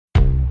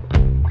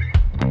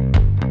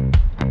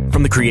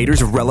from the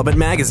creators of Relevant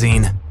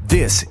Magazine.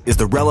 This is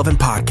the Relevant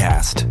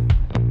Podcast.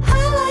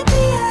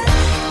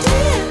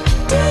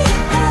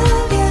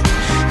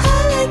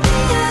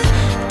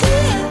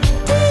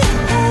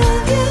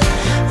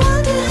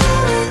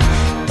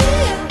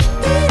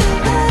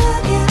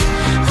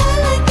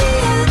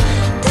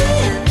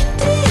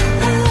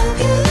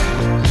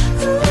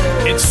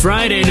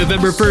 Friday,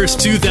 November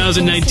 1st,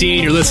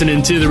 2019. You're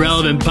listening to the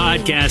Relevant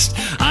Podcast.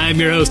 I'm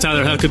your host,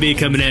 Tyler Huckabee,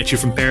 coming at you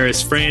from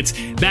Paris, France.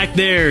 Back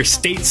there,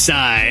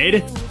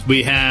 stateside,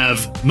 we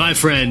have my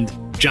friend,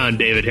 John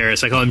David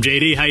Harris. I call him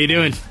JD. How you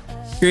doing?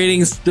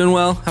 Greetings. Doing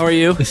well. How are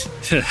you?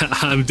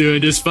 I'm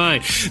doing just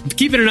fine.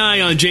 Keeping an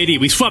eye on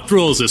JD. We swapped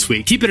roles this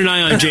week. Keeping an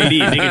eye on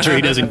JD, making sure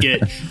he doesn't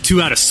get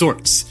too out of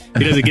sorts.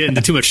 He doesn't get into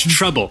too much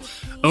trouble.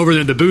 Over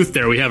in the booth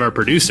there, we have our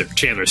producer,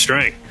 Chandler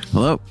Strang.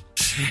 Hello.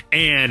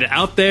 And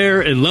out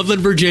there in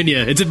Loveland, Virginia,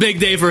 it's a big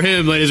day for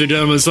him, ladies and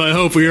gentlemen, so I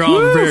hope we are all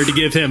prepared to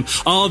give him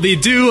all the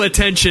due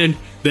attention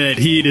that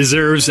he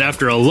deserves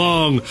after a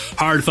long,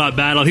 hard-fought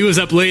battle. He was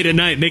up late at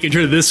night making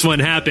sure that this one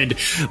happened.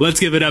 Let's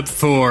give it up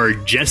for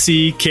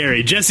Jesse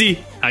Carey. Jesse,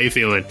 how you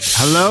feeling?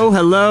 Hello.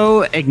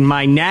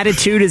 My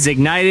natitude is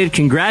ignited.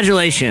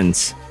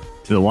 Congratulations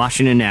to the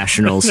Washington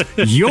Nationals,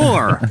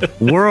 your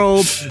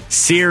World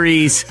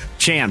Series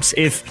champs.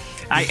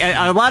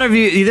 A lot of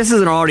you, this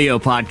is an audio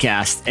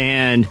podcast,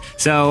 and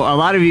so a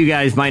lot of you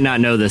guys might not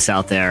know this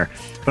out there,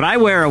 but I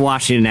wear a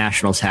Washington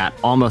Nationals hat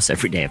almost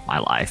every day of my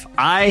life.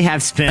 I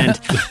have spent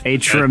a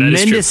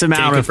tremendous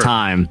amount of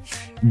time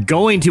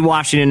going to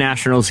Washington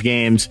Nationals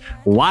games,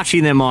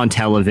 watching them on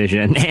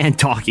television, and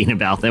talking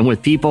about them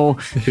with people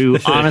who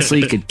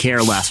honestly could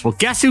care less. Well,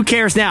 guess who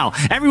cares now?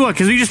 Everyone,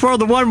 because we just won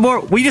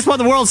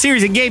the World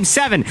Series in Game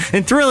 7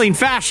 in thrilling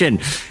fashion.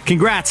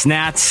 Congrats,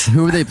 Nats.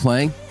 Who are they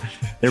playing?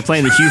 They're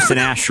playing the Houston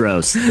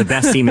Astros, the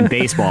best team in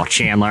baseball,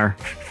 Chandler.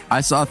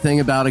 I saw a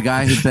thing about a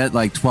guy who bet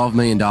like $12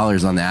 million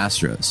on the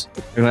Astros.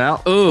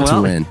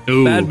 To win.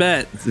 Bad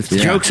bet.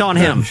 Yeah. Joke's on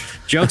him.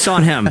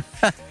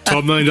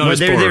 $12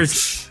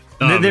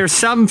 million. There's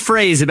some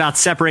phrase about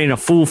separating a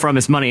fool from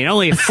his money, and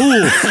only a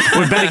fool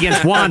would bet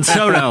against Juan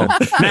Soto,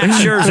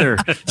 Max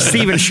Scherzer,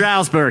 Steven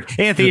Strasburg,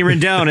 Anthony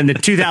Rendon, and the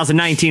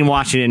 2019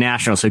 Washington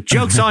Nationals. So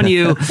joke's on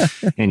you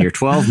and your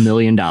 $12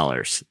 million.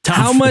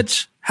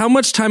 Tough. How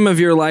much time of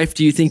your life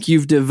do you think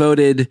you've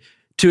devoted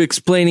to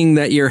explaining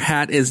that your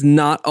hat is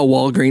not a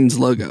Walgreens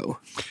logo?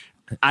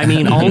 I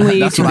mean,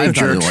 only to big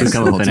jerks who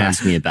come up and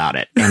ask me about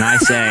it. And I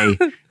say,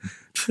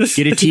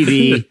 get a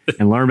TV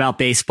and learn about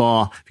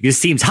baseball because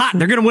this team's hot.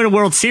 They're going to win a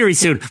World Series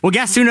soon. Well,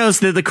 guess who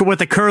knows what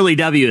the curly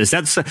W is?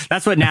 That's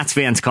what Nats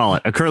fans call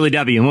it, a curly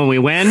W. And when we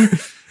win,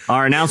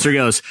 our announcer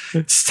goes,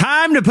 it's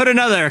time to put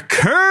another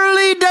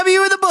curly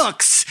W in the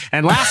books.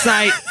 And last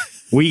night,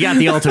 we got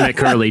the ultimate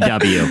curly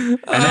W. And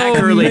that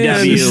curly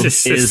W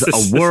is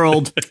a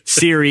World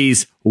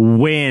Series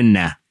win.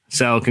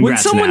 So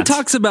congrats, When someone Nats.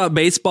 talks about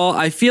baseball,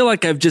 I feel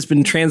like I've just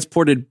been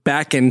transported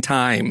back in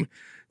time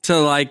to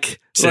like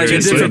a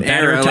different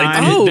era.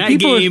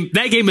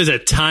 That game is a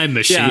time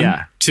machine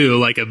to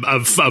like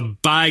a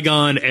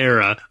bygone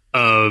era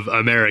of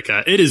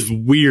America. It is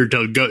weird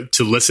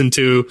to listen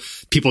to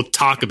people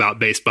talk about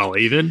baseball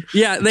even.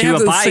 Yeah, they to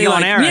have a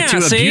bygone era, to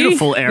a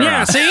beautiful era.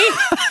 Yeah, see?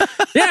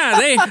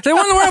 Yeah, they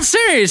won the World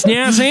Series.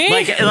 Yeah, see?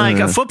 Like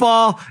a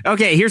football.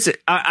 Okay,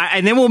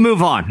 and then we'll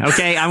move on.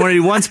 Okay, I want to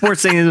do one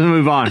sports thing and then we'll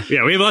move on.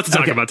 Yeah, we have a lot to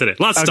talk about today.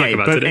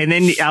 Today. And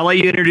then I'll let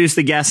you introduce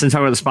the guests and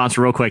talk about the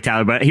sponsor real quick,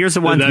 Tyler. But here's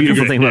the one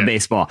beautiful thing about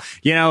baseball.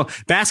 You know,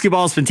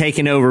 basketball's been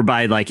taken over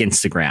by like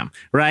Instagram,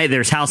 right?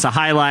 There's House of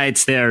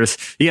Highlights. There's,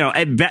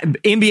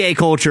 NBA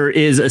culture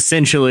is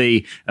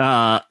essentially,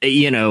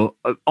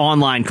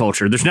 online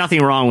culture. There's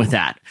nothing wrong with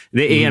that.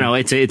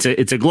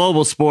 It's a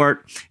global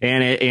sport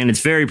and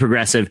it's very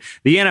progressive.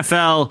 The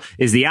NFL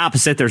is the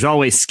opposite. There's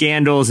always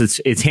scandals.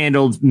 It's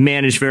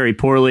managed very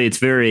poorly. It's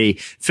very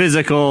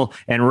physical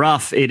and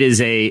rough. It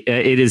is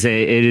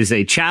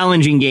a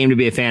challenging game to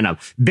be a fan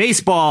of.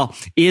 Baseball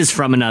is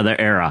from another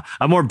era,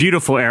 a more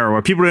beautiful era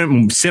where people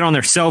didn't sit on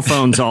their cell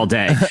phones all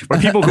day, where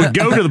people could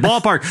go to the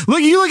ballpark.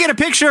 You look at a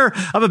picture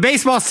of a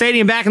baseball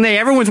stadium back in the day,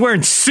 everyone's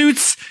wearing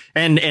suits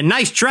and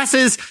nice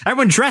dresses.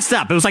 Everyone dressed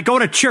up. It was like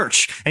going to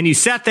church, and you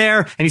sat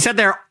there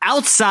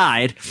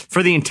outside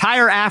for the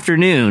entire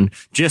afternoon,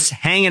 just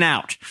hanging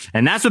out.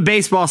 And that's what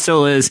baseball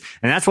still is.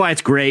 And that's why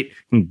it's great.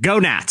 Go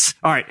Nats.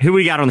 All right. Who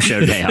we got on the show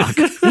today, Hawk?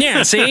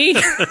 Yeah. See,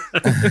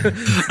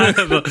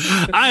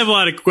 I have a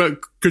lot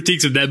of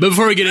critiques of that. But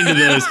before we get into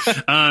this,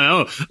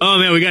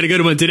 man, we got a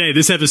good one today.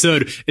 This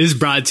episode is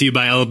brought to you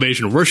by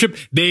Elevation Worship.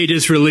 They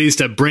just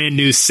released a brand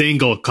new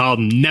single called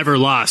Never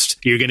Lost.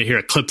 You're going to hear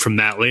a clip from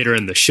that later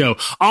in the show.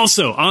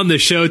 Also on the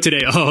show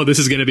today, this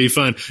is going to be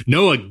fun.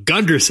 Noah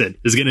Gundersen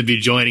is going to be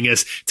joining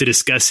us to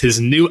discuss his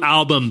new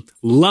album,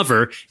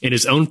 Lover, in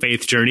his own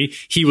faith journey.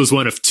 He was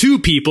one of two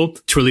people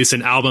to release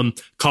an album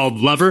called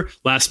Lover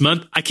last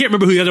month. I can't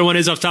remember who the other one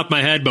is off the top of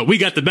my head, but we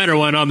got the better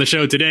one on the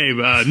show today.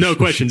 No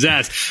questions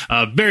asked.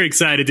 Very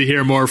excited to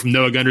hear more from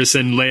Noah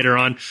Gundersen later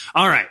on.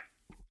 All right.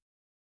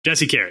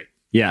 Jesse Carey.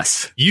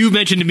 Yes. You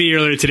mentioned to me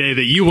earlier today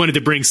that you wanted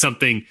to bring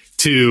something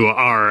to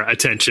our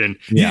attention.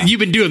 Yeah. You've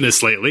been doing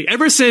this lately.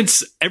 Ever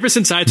since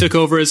I took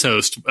over as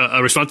host,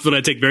 a responsibility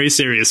I take very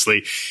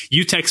seriously.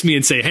 You text me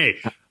and say, "Hey,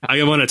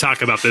 I want to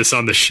talk about this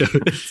on the show."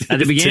 At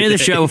the beginning of the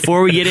show,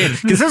 before we get in,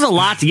 because there's a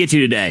lot to get to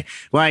today.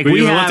 Like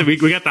we got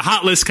the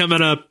hot list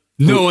coming up.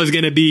 Noah's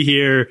going to be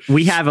here.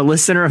 We have a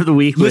listener of the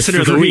week.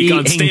 Listener of the week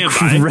on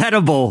standby.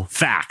 Incredible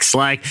facts.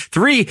 Like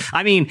three.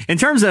 I mean, in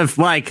terms of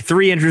like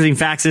three interesting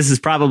facts, this is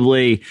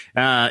probably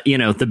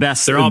the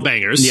best. They're all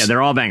bangers. Yeah,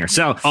 they're all bangers.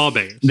 So all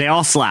bangers. They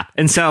all slap.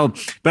 And so,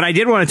 but I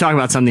did want to talk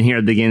about something here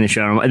at the beginning of the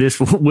show. This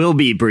will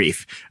be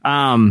brief.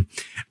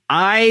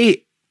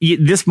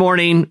 This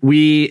morning,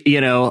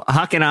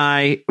 Huck and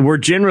I were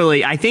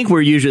I think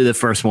we're usually the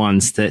first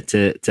ones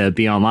to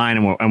be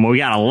online. And we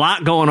got a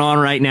lot going on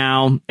right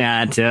now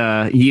at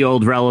Ye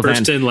Old Relevant.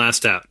 First in,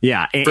 last out.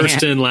 Yeah.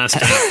 First in, last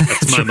out.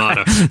 That's my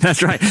motto.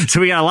 That's right.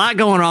 So we got a lot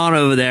going on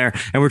over there,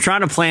 and we're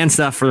trying to plan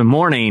stuff for the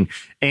morning.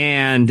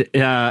 And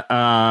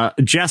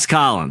Jess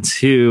Collins,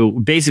 who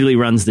basically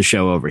runs the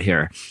show over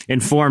here,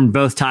 informed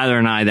both Tyler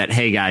and I that,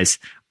 hey, guys,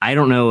 I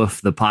don't know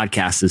if the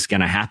podcast is going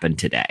to happen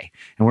today.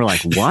 And we're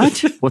like,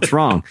 what? What's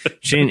wrong?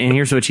 And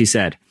here's what she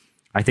said.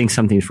 I think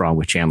something's wrong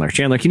with Chandler.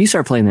 Chandler, can you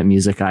start playing that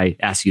music I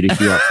asked you to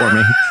cue up for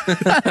me?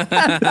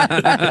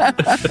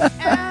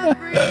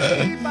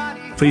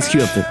 Please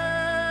cue up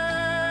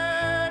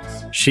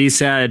She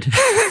said,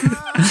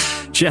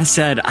 Jess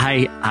said,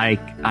 I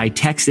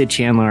texted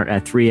Chandler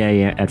at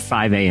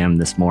 5 a.m.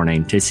 this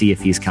morning to see if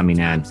he's coming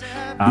in.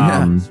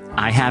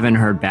 I haven't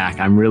heard back.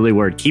 I'm really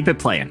worried. Keep it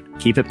playing.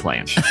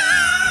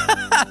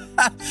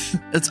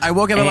 I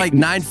woke up at like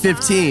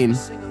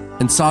 9:15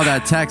 and saw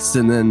that text,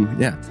 and then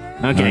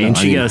Okay, and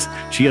she goes,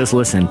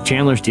 listen,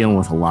 Chandler's dealing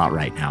with a lot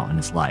right now in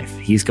his life.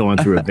 He's going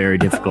through a very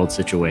difficult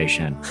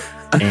situation.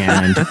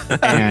 And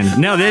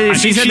no,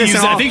 she said this.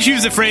 I think she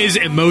used the phrase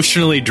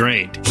emotionally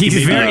drained. She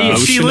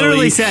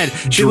literally said,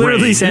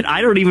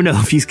 I don't even know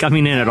if he's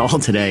coming in at all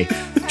today.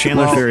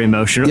 Chandler's very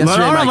emotional. No,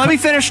 let me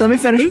finish.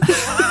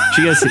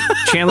 She goes,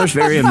 Chandler's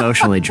very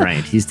emotionally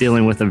drained. He's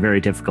dealing with a very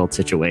difficult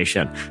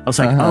situation. I was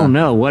like, oh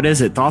no, what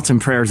is it? Thoughts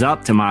and prayers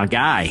up to my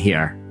guy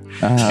here.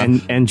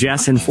 And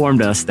Jess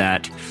informed us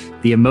that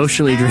the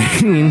emotionally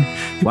draining,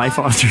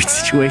 life-altering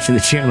situation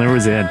that Chandler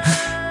was in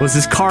was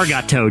his car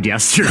got towed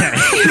yesterday.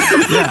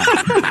 Yeah,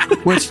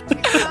 which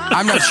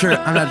I'm not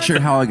sure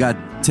how I got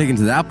taken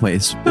to that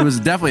place. It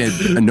was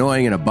definitely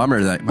annoying and a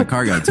bummer that my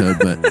car got towed,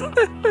 but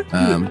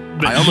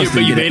I almost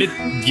didn't get it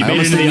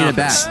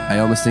back. I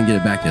almost didn't get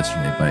it back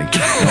yesterday, but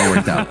it all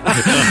worked out.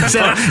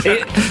 So,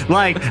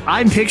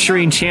 I'm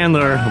picturing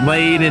Chandler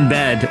laying in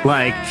bed,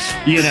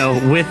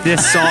 with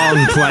this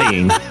song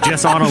playing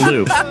just on a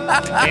loop,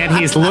 and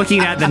he's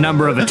looking at the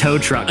number of a tow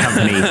truck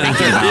company,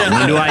 thinking about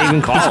when do I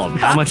even call them?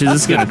 How much is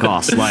this going to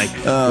cost?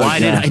 Why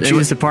did I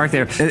choose to park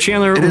there?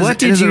 Chandler, what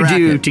did you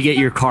do to get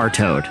your car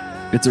towed?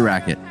 It's a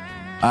racket.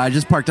 I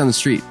just parked on the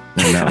street,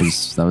 and that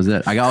was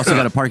it. I also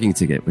got a parking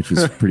ticket, which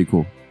was pretty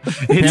cool.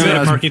 You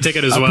got a parking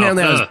ticket as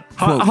well.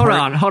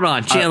 Hold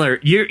on, Chandler.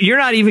 You're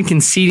not even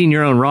conceding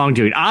your own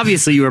wrongdoing.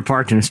 Obviously, you were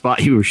parked in a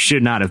spot you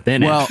should not have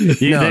been in. Well,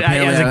 as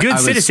a good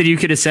citizen, you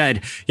could have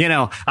said,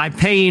 I'm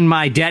paying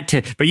my debt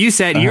to. But you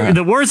said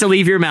the words that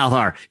leave your mouth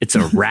are, "It's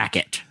a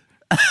racket."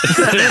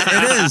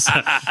 It is.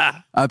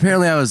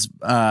 Apparently, I was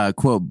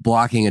quote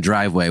blocking a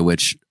driveway,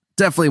 which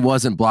definitely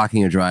wasn't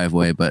blocking a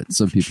driveway, but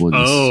some people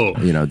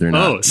just, they're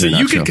not. So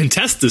you could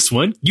contest this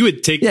one. You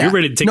would take. You're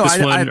ready to take this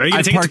one. Are you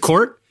going to take it to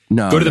court?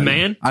 No, go to the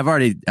man. I've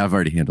already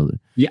handled it.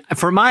 Yeah,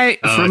 for my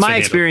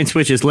experience,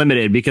 which is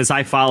limited because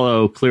I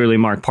follow clearly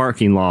marked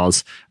parking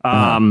laws.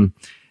 Tow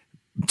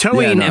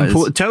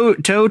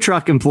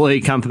truck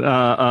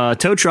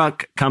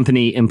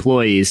company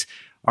employees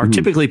are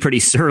typically pretty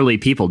surly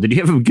people. Did you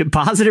have a good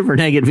positive or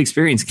negative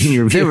experience getting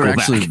your vehicle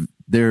back?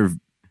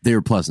 They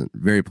were pleasant,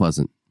 very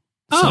pleasant.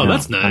 Oh,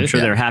 that's nice. I'm sure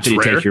they're happy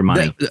to take your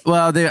money.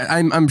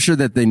 I'm sure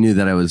that they knew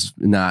that I was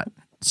not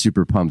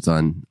super pumped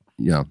on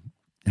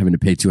having to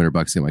pay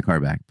 $200 to get my car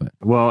back.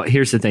 But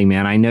here's the thing,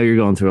 man. I know you're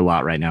going through a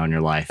lot right now in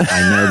your life.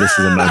 I know this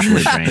is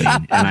emotionally draining,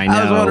 and I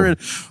know. I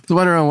was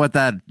wondering what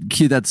that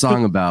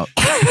song about.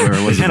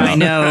 I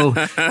know,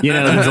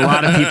 there's a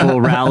lot of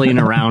people rallying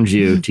around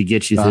you to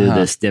get you through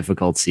this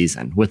difficult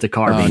season with the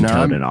car being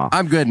towed and all.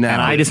 I'm good now.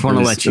 And I just want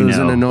to let you know it was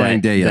an annoying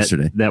day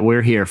yesterday. That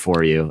we're here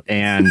for you,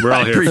 and we're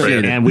all here for you.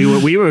 And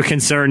we were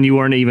concerned you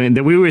weren't even.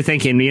 That we were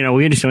thinking,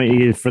 we just want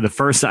you for the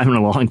first time in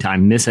a long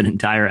time miss an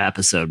entire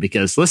episode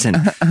because listen,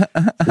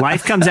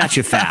 life comes at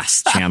you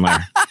fast, Chandler.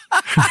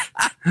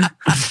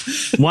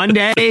 One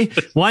day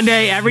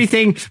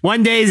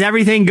is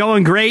everything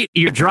going great.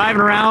 You're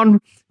driving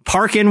around,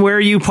 parking where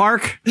you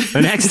park.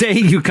 The next day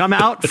you come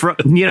out,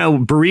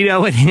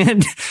 burrito in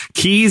hand,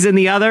 keys in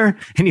the other,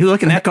 and you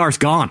look and that car's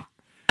gone.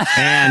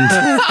 And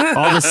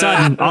all of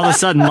a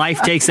sudden,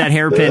 life takes that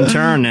hairpin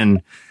turn,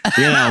 and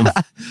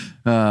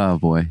Oh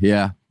boy,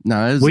 yeah.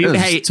 No, it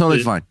was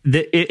totally fine.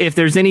 If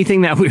there's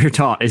anything that we were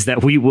taught is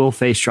that we will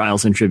face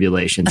trials and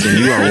tribulations, and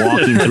you are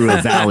walking through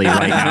a valley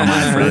right now,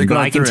 my friend. But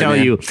I can tell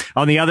you,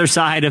 on the other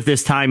side of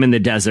this time in the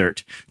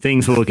desert,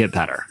 things will get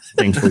better.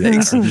 Things will get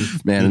better.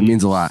 Man, it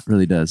means a lot. It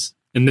really does.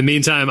 In the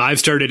meantime, I've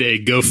started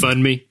a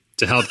GoFundMe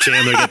to help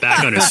Chandler get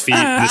back on his feet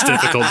in this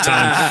difficult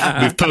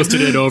time. We've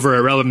posted it over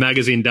at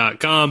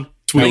relevantmagazine.com.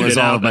 Tweeted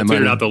out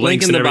the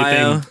links and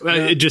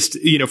everything. Just,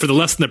 for the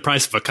less than the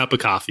price of a cup of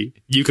coffee,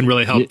 you can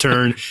really help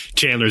turn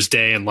Chandler's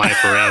day and life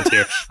around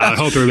here. I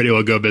hope everybody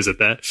will go visit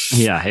that.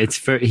 Yeah,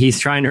 he's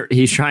trying to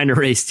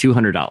raise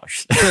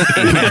 $200.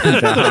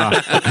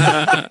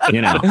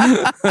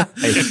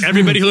 If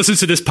everybody who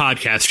listens to this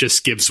podcast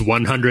just gives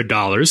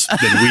 $100,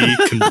 then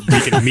we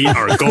can meet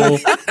our goal.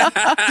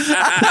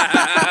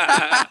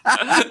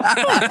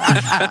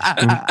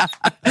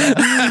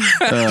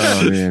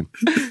 Oh man.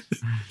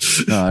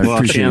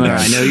 Well, Chandler,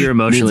 I know you're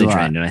emotionally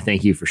trained, and I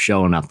thank you for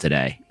showing up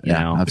today.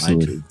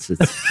 Absolutely.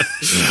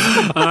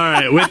 All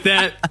right, with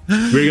that,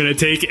 we're going to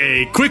take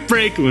a quick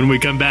break. When we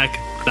come back,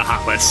 the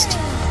Hot List.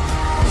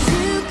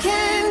 You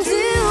can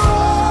do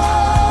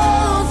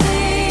all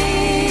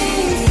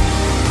things.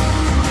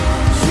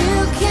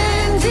 You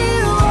can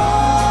do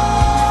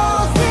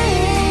all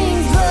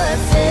things, but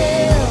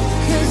fail,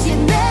 'cause you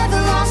never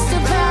lost a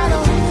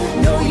battle.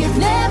 No, you've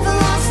never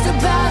lost a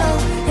battle,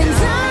 and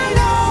I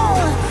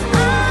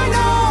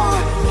know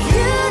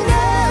you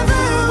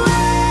never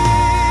will.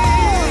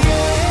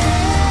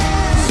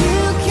 You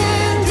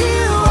can do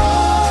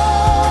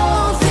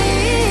all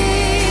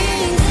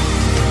things.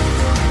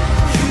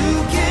 You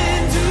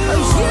can do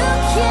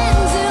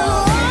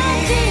all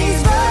things,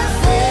 but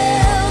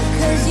fail,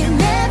 'cause you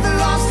never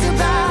lost a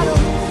battle.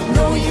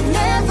 No, you've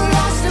never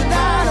lost a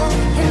battle,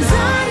 and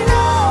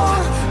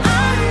I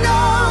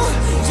know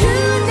you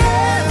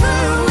never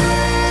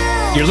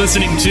will. You're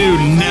listening to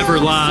Never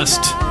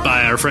Lost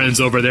by our friends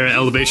over there at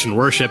Elevation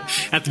Worship.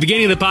 At the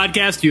beginning of the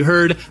podcast, you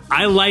heard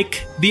I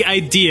Like the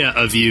Idea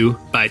of You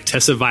by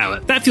Tessa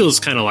Violet. That feels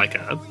kind of like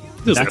a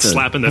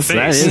slap in the face.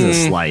 That is a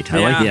slight. I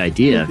like the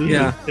idea.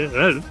 Yeah.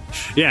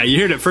 Yeah, you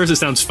hear it at first, it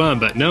sounds fun,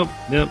 but nope.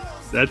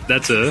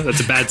 That's a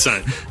bad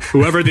sign.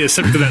 Whoever the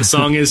subject of that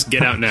song is,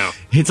 get out now.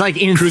 It's like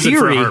in Cruising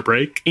for a theory.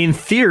 heartbreak. In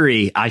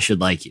theory, I should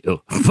like you,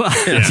 but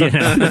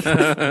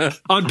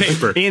On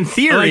paper. in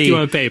theory, I like you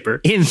on paper.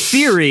 In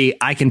theory,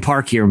 I can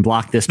park here and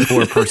block this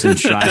poor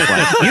person's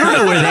driveway. You don't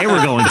know where they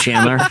were going,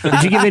 Chandler.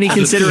 Did you give any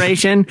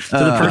consideration to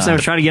the person that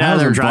was trying to get out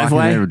of their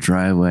driveway?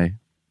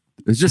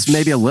 It was just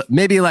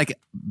maybe like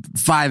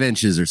 5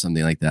 inches or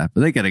something like that, but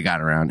they could have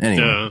got around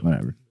anyway.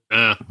 Whatever.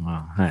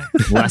 Well, hey,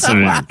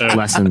 lesson learned.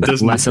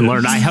 Lesson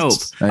learned. I hope.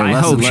 I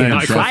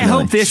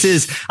hope this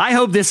is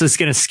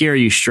going to scare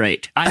you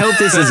straight. I hope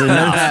this is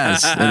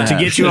enough to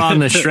get you on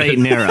the straight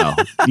and narrow.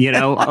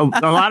 A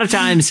lot of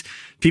times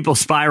people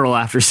spiral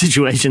after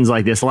situations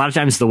like this. A lot of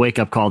times it's the wake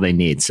up call they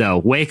need. So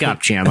wake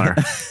up, Chandler.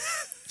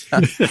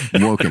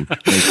 Woken.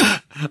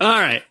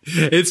 All right.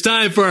 It's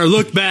time for our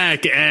look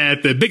back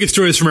at the biggest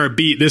stories from our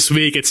beat this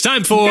week. It's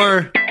time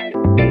for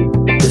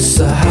It's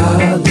the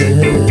hot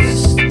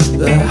list.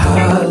 The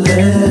hot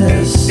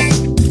list.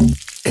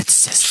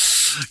 It's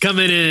just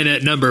coming in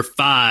at number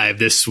 5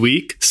 this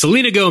week.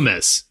 Selena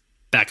Gomez.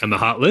 Back on the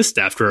hot list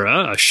after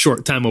a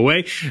short time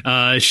away.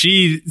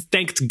 She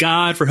thanked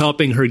God for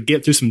helping her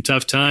get through some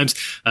tough times.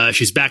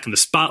 She's back in the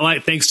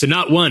spotlight thanks to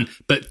not one,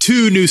 but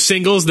 2 new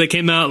singles that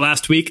came out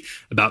last week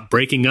about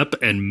breaking up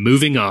and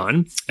moving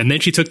on. And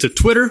then she took to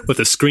Twitter with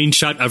a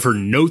screenshot of her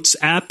Notes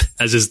app,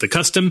 as is the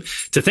custom,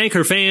 to thank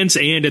her fans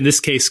and, in this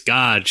case,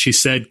 God. She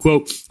said,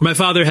 quote, "My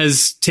father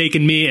has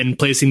taken me and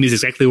placing me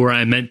exactly where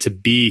I'm meant to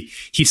be.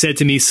 He said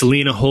to me,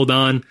 Selena, hold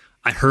on.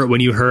 I hurt when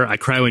you hurt. I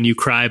cry when you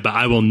cry, but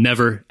I will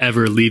never,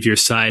 ever leave your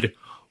side.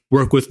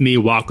 Work with me,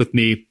 walk with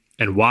me,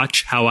 and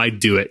watch how I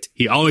do it.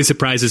 He always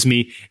surprises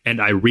me, and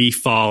I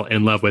re-fall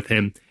in love with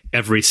him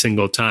every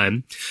single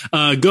time."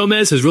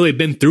 Gomez has really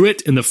been through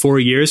it in the 4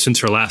 years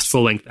since her last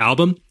full-length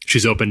album.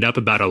 She's opened up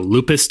about a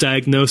lupus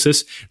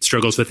diagnosis,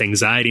 struggles with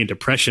anxiety and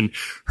depression.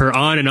 Her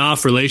on and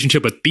off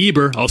relationship with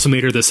Bieber also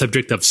made her the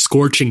subject of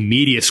scorching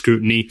media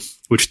scrutiny,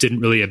 which didn't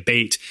really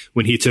abate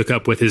when he took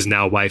up with his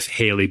now wife,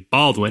 Hailey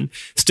Baldwin.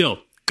 Still,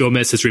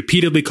 Gomez has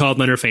repeatedly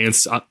called on her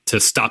fans to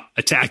stop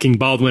attacking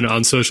Baldwin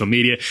on social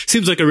media.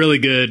 Seems like a really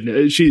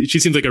good, she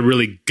seems like a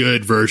really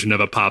good version of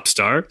a pop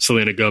star,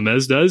 Selena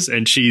Gomez does.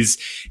 And she's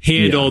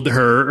handled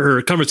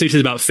her conversations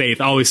about faith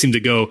always seem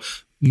to go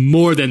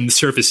more than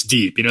surface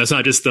deep. It's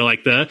not just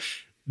the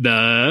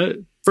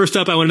first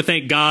up, I want to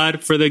thank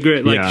God for the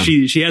great,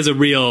 she has a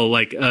real,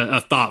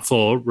 a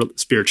thoughtful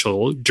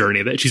spiritual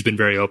journey that she's been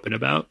very open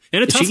about,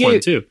 and a tough one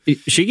too.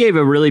 She gave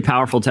a really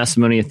powerful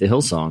testimony at the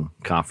Hillsong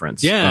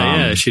conference.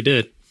 Yeah, she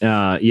did.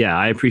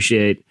 I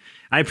appreciate,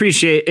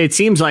 it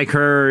seems like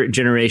her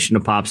generation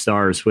of pop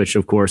stars, which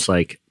of course,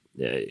 Justin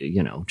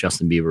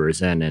Bieber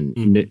is in,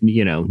 and,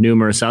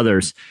 numerous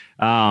others,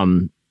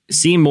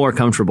 seem more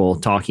comfortable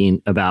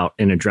talking about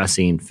and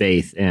addressing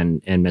faith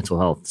and mental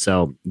health.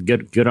 So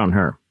good on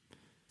her.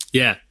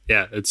 Yeah,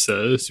 it's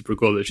super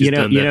cool that she's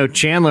done that.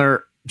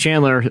 Chandler,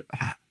 Chandler,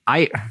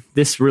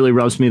 this really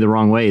rubs me the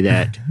wrong way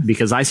that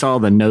because I saw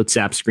the Notes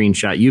app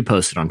screenshot you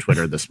posted on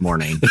Twitter this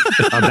morning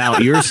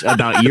about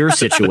your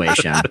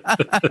situation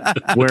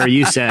where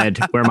you said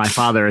where my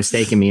father has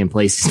taken me and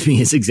places me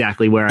is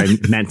exactly where I'm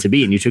meant to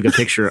be, and you took a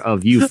picture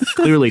of you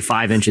clearly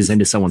 5 inches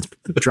into someone's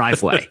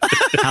driveway.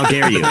 How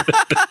dare you?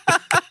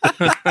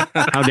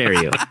 How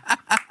dare you?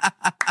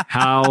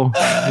 How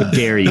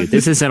dare you?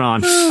 This isn't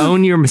on.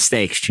 Own your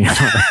mistakes,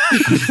 Chandler.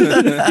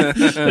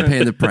 I'm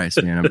paying the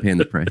price, man. I'm paying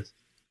the price.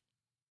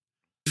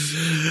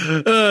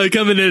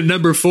 Coming in at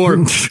number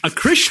 4, a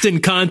Christian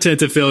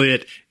content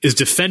affiliate is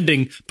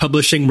defending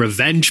publishing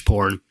revenge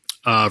porn.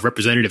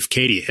 Representative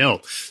Katie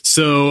Hill.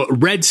 So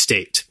Red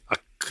State, a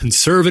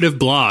conservative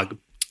blog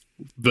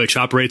which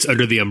operates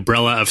under the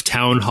umbrella of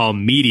Town Hall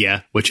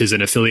Media, which is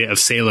an affiliate of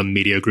Salem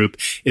Media Group,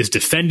 is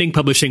defending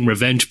publishing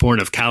revenge porn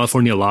of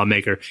California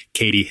lawmaker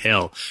Katie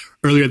Hill.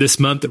 Earlier this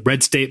month,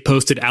 Red State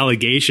posted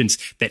allegations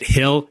that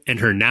Hill and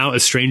her now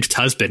estranged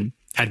husband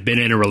had been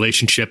in a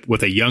relationship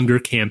with a younger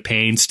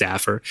campaign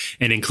staffer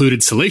and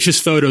included salacious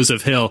photos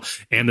of Hill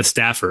and the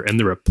staffer in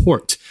the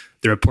report.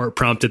 The report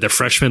prompted the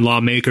freshman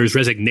lawmaker's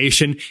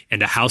resignation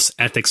and a House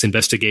ethics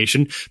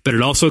investigation, but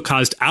it also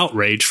caused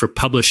outrage for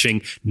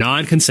publishing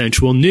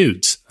non-consensual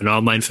nudes, an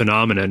online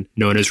phenomenon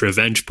known as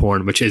revenge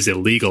porn, which is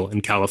illegal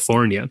in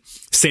California.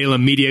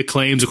 Salem Media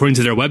claims, according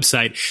to their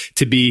website,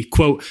 to be,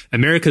 quote,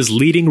 America's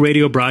leading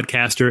radio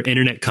broadcaster,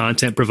 internet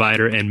content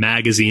provider, and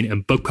magazine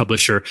and book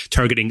publisher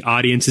targeting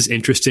audiences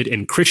interested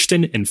in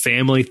Christian and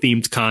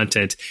family-themed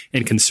content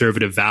and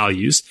conservative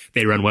values.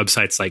 They run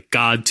websites like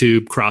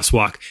GodTube,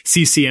 Crosswalk,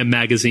 CCM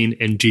Magazine,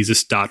 and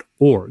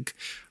Jesus.org.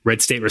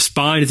 Red State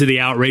responded to the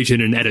outrage in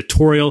an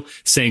editorial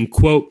saying,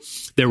 quote,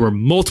 there were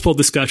multiple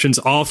discussions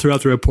all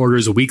throughout the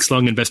reporter's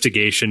weeks-long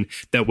investigation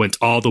that went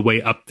all the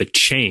way up the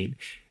chain.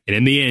 And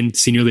in the end,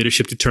 senior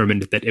leadership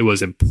determined that it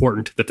was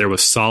important that there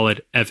was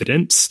solid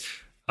evidence.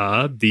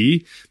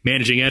 The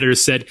managing editor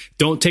said,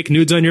 don't take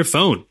nudes on your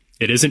phone.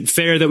 It isn't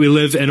fair that we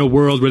live in a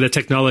world where the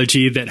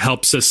technology that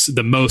helps us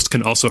the most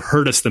can also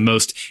hurt us the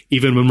most,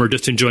 even when we're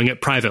just enjoying it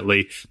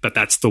privately. But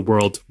that's the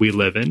world we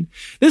live in.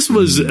 This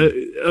was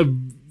a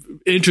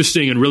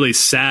interesting and really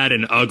sad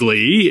and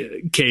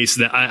ugly case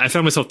that I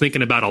found myself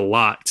thinking about a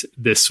lot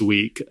this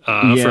week for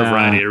a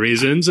variety of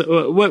reasons.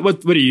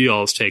 What are you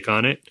all's take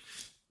on it?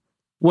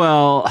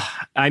 Well,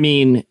 I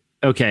mean,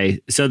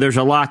 okay, so there's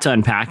a lot to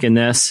unpack in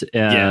this.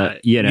 You know,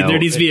 there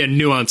needs to be a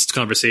nuanced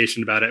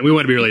conversation about it. And we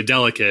want to be really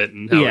delicate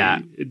in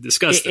how we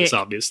discuss this,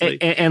 obviously.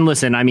 And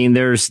listen, I mean,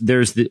 there's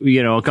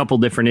a couple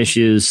different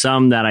issues.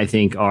 Some that I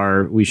think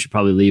we should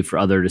probably leave for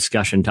other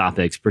discussion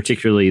topics,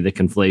 particularly the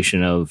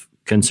conflation of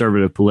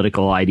conservative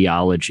political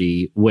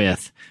ideology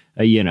with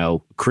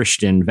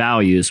Christian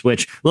values,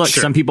 which look,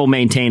 some people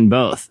maintain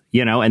both,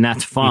 and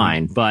that's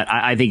fine. But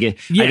I think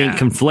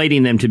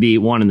conflating them to be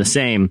one and the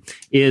same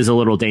is a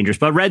little dangerous.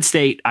 But Red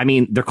State, I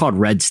mean, they're called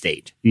Red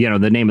State, the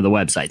name of the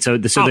website. So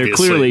they're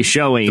clearly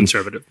showing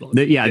conservative.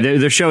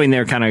 They're showing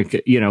their kind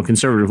of,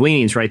 conservative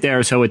leanings right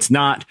there. So it's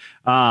not,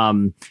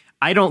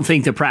 I don't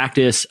think the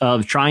practice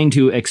of trying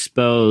to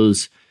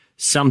expose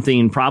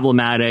something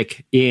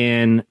problematic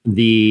in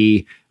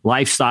the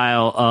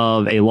lifestyle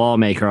of a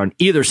lawmaker on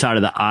either side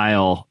of the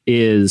aisle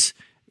is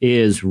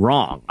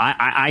wrong.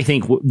 I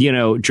think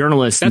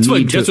journalists. That's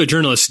what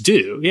journalists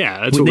do. Yeah,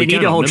 that's what they need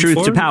to hold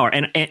truth to power.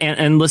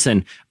 And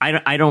listen,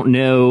 I don't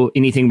know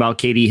anything about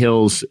Katie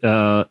Hill's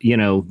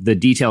the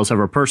details of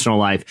her personal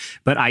life,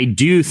 but I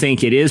do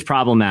think it is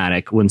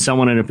problematic when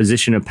someone in a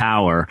position of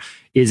power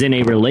is in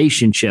a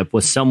relationship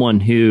with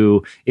someone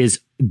who is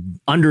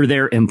under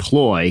their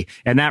employ,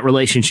 and that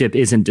relationship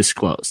isn't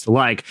disclosed.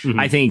 Like,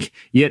 I think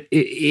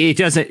it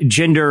doesn't,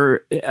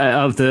 gender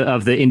of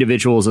the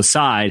individuals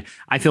aside,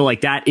 I feel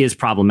like that is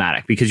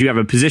problematic because you have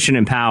a position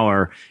in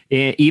power,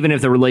 even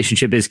if the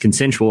relationship is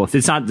consensual. If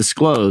it's not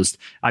disclosed,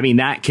 I mean,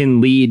 that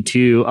can lead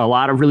to a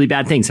lot of really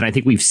bad things. And I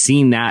think we've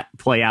seen that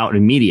play out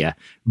in media.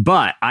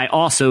 But I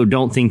also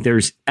don't think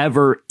there's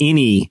ever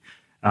any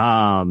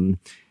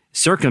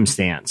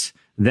circumstance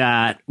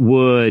that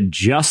would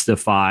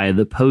justify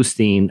the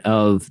posting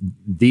of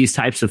these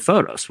types of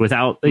photos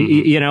without,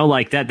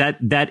 like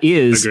that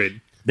is,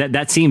 agreed.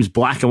 That seems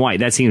black and white.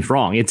 That seems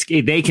wrong.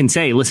 They can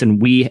say, listen,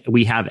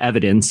 we have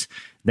evidence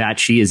that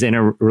she is in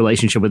a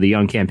relationship with a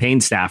young campaign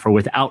staffer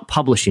without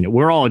publishing it.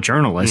 We're all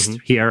journalists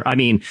here. I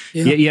mean,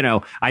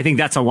 I think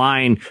that's a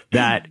line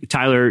that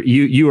Tyler,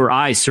 you or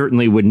I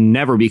certainly would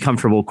never be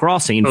comfortable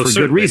crossing for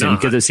good reason,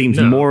 because it seems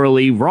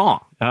morally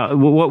wrong.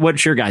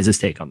 What's your guys'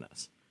 take on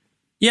this?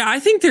 Yeah, I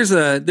think there's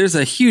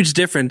a huge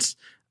difference.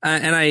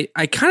 And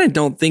I kind of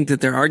don't think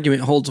that their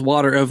argument holds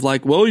water of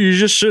like, well, you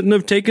just shouldn't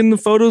have taken the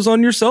photos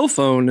on your cell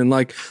phone and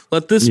like,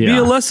 let this be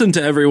a lesson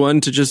to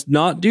everyone to just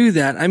not do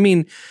that. I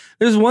mean,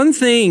 there's one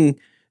thing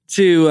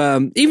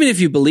to, even if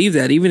you believe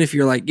that, even if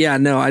you're like, yeah,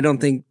 no, I don't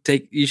think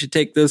you should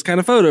take those kind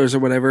of photos or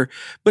whatever.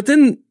 But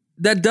then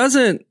that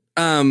doesn't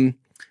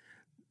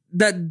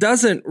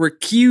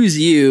recuse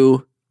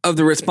you of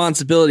the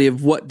responsibility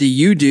of what do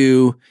you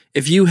do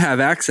if you have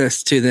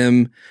access to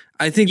them.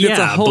 I think that's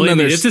a whole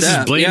nother if this is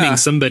step. blaming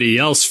somebody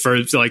else for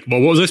like,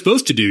 well, what was I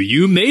supposed to do?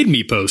 You made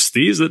me post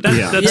these. That's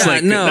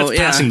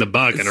passing the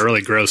buck in a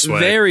really gross way.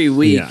 Very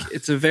weak. Yeah.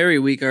 It's a very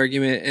weak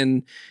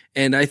argument,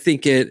 and I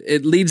think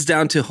it leads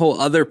down to whole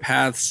other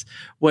paths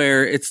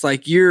where it's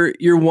like you're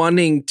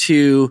wanting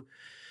to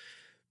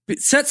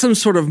set some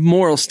sort of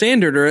moral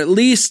standard, or at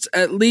least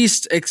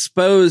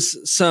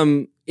expose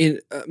some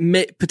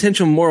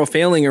potential moral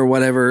failing or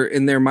whatever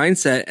in their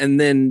mindset, and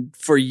then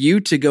for you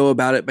to go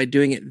about it by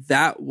doing it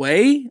that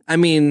way. I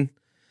mean,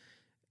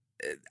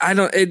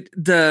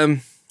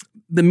 the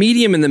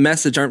medium and the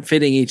message aren't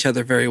fitting each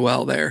other very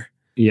well there.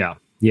 Yeah.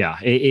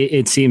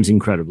 It seems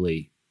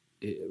incredibly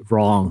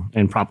wrong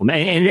and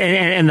problematic,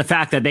 and the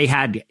fact that they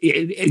had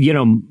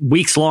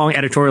weeks long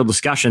editorial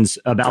discussions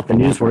about the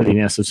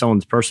newsworthiness of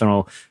someone's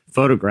personal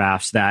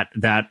photographs that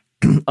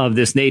of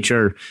this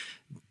nature,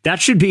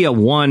 that should be a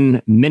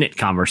 1 minute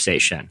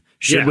conversation.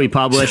 Should we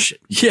publish?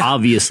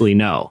 Obviously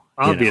no.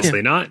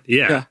 Obviously not.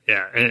 Yeah.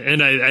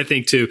 And I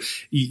think too,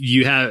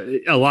 you have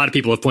a lot of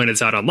people have pointed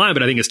this out online,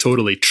 but I think it's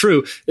totally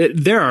true.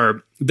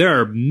 There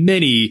are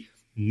many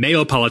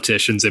male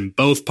politicians in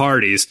both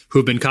parties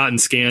who've been caught in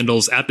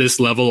scandals at this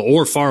level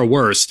or far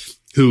worse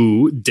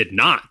who did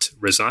not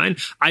resign.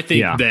 I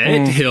think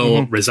that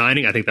Hill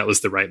resigning, I think that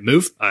was the right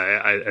move.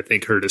 I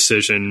think it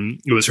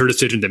was her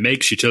decision to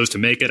make. She chose to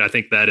make it. I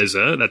think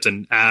that's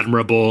an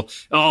admirable,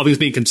 all things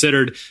being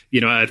considered,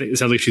 I think it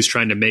sounds like she's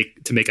trying to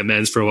make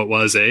amends for what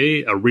was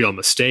a real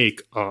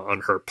mistake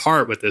on her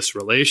part with this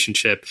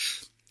relationship.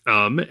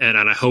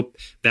 And I hope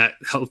that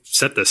helps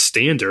set the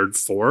standard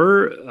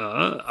for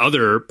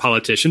other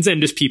politicians and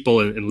just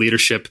people in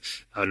leadership,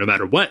 no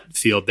matter what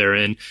field they're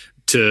in,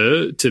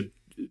 to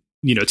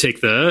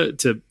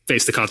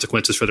face the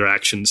consequences for their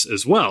actions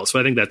as well. So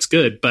I think that's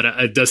good, but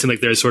it does seem like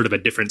there's sort of a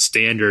different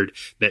standard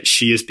that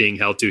she is being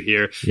held to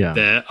here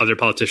that other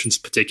politicians,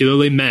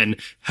 particularly men,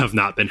 have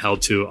not been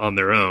held to on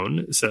their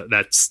own. So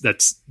that's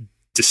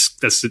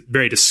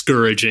very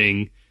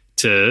discouraging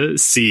to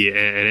see,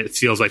 and it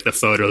feels like the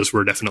photos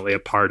were definitely a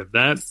part of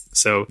that.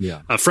 So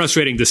a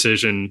frustrating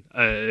decision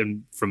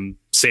from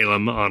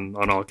Salem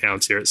on all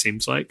accounts here, it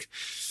seems like.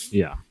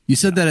 Yeah. You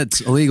said that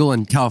it's illegal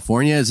in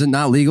California. Is it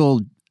not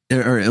legal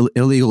or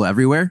illegal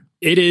everywhere?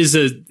 It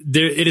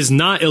is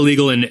not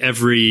illegal in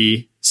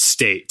every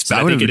state. So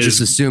I would have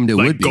just assumed it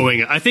would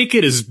be. I think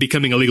it is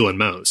becoming illegal in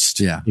most.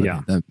 Yeah.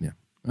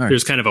 Right.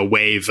 There's kind of a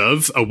wave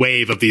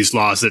of these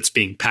laws that's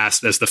being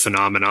passed as the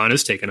phenomenon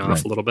is taken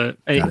off a little bit.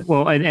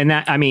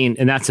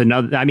 That's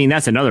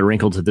another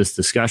wrinkle to this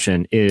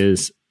discussion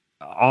is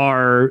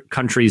our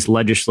country's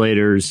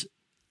legislators'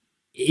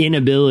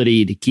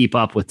 inability to keep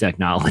up with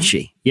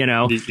technology.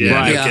 No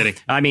kidding.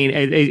 I mean,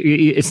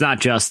 it's not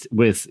just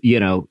with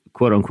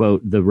quote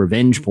unquote the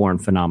revenge porn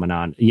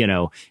phenomenon.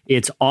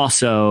 It's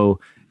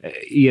also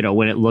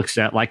when it looks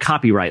at like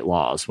copyright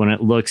laws, when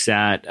it looks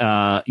at,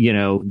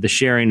 the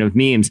sharing of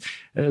memes,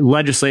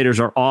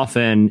 legislators are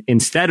often,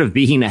 instead of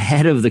being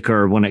ahead of the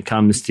curve when it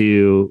comes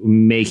to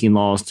making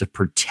laws to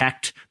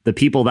protect the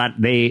people that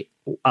they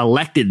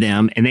elected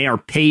them and they are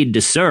paid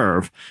to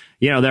serve,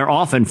 they're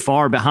often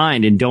far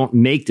behind and don't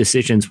make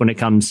decisions when it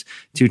comes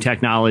to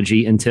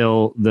technology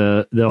until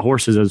the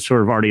horses have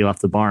sort of already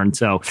left the barn.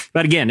 So,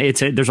 but again,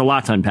 there's a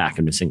lot to unpack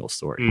in a single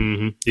story.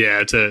 Mm-hmm. Yeah,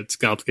 it's a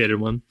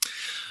complicated one.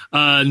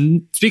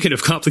 Speaking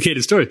of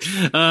complicated stories,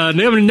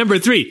 number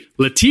 3,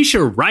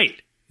 Letitia Wright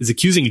is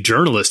accusing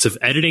journalists of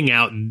editing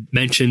out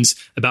mentions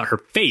about her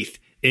faith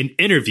in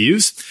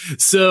interviews.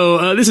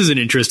 So this is an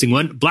interesting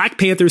one. Black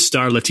Panther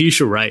star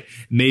Letitia Wright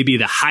may be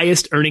the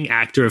highest earning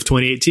actor of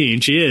 2018.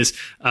 She is,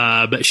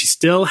 but she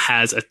still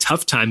has a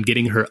tough time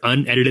getting her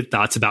unedited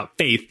thoughts about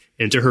faith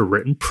into her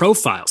written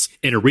profiles.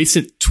 In a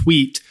recent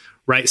tweet,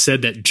 Wright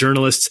said that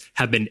journalists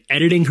have been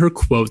editing her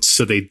quotes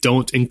so they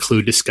don't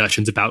include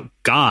discussions about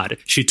God.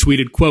 She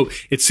tweeted, quote,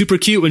 "It's super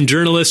cute when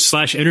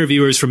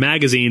journalists/interviewers from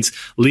magazines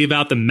leave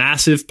out the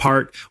massive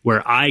part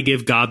where I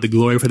give God the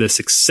glory for the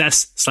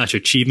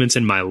success/achievements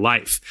in my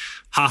life.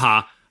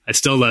 Haha, I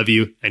still love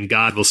you and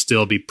God will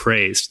still be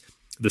praised."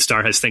 The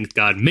star has thanked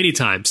God many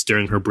times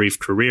during her brief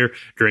career.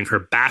 During her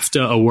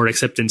BAFTA award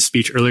acceptance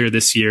speech earlier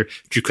this year,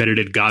 she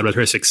credited God with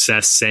her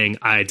success, saying,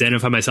 "I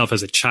identify myself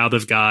as a child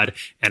of God,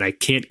 and I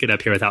can't get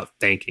up here without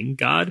thanking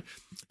God."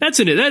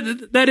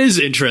 That is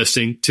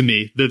interesting to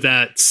me,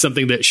 that's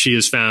something that she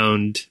has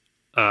found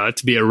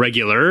to be a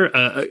regular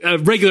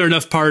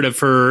enough part of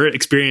her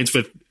experience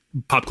with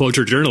pop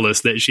culture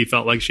journalists that she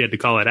felt like she had to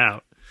call it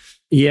out.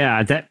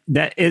 Yeah,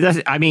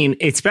 I mean,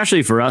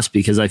 especially for us,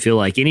 because I feel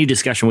like any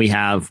discussion we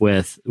have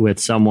with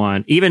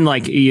someone, even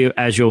like you,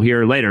 as you'll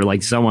hear later,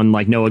 like someone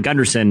like Noah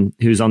Gundersen,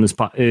 who's on this,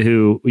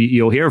 who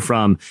you'll hear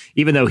from,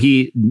 even though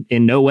he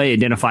in no way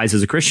identifies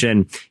as a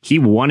Christian, he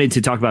wanted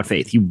to talk about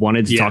faith. He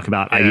wanted to talk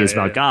about ideas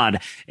about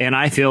God. And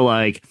I feel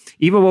like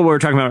even what we were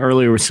talking about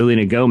earlier with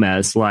Selena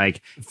Gomez,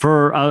 like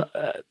for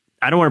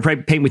I don't want to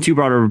paint with too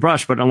broad of a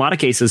brush, but in a lot of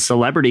cases,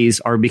 celebrities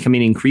are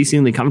becoming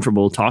increasingly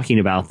comfortable talking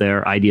about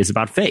their ideas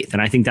about faith.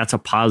 And I think that's a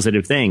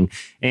positive thing.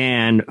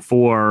 And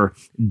for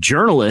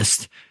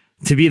journalists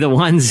to be the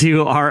ones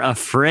who are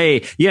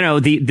afraid. You know,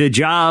 the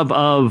job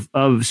of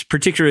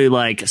particularly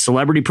like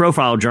celebrity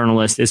profile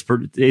journalists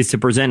is to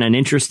present an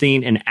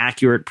interesting and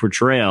accurate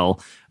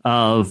portrayal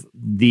of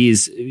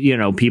these, you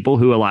know, people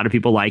who a lot of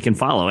people like and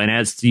follow. And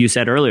as you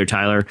said earlier,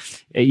 Tyler,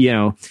 you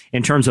know,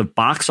 in terms of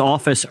box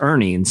office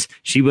earnings,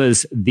 she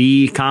was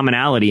the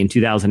commonality in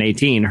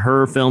 2018.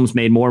 Her films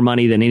made more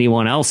money than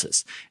anyone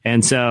else's.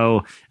 And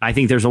so I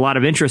think there's a lot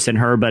of interest in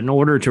her. But in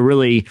order to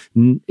really,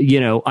 you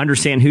know,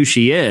 understand who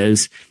she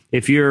is,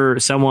 if you're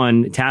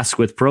someone tasked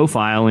with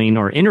profiling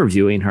or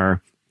interviewing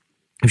her,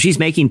 if she's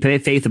making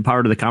faith a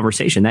part of the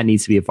conversation, that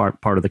needs to be a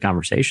part of the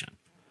conversation.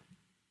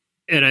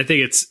 And I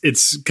think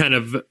it's kind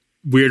of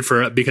weird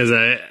because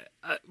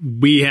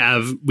we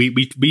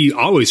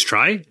always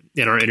try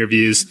in our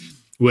interviews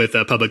with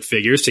public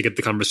figures to get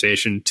the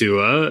conversation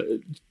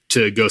to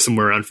go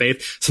somewhere around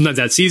faith. Sometimes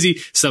that's easy.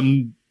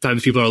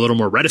 Sometimes people are a little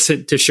more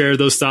reticent to share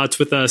those thoughts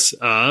with us.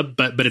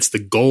 But it's the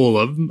goal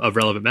of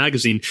Relevant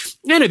Magazine.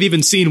 And I've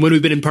even seen when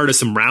we've been in part of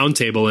some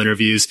roundtable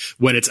interviews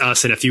when it's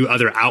us and a few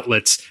other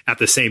outlets at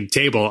the same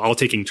table, all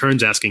taking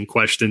turns asking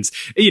questions.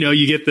 You know,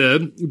 you get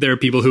there are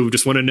people who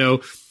just want to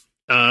know,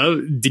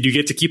 did you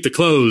get to keep the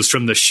clothes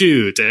from the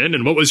shoot?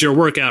 And what was your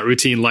workout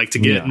routine like to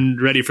get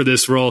ready for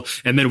this role?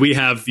 And then we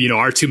have, you know,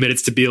 our 2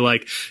 minutes to be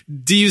like,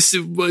 do you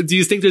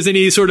think there's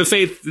any sort of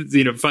faith,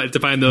 you know, to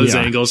find those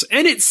angles?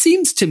 And it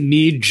seems to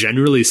me,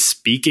 generally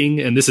speaking,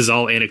 and this is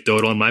all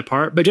anecdotal on my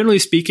part, but generally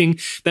speaking,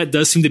 that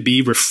does seem to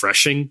be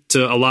refreshing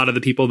to a lot of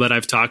the people that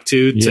I've talked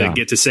to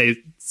get to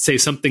say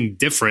something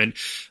different.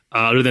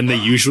 Other than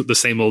the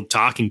same old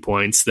talking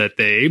points that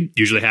they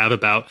usually have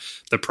about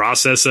the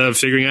process of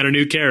figuring out a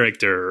new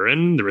character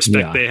and the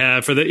respect they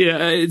have for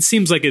it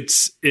seems like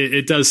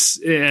it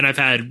does. And I've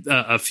had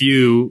a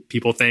few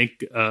people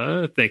thank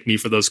me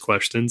for those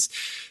questions.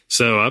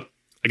 So,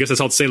 I guess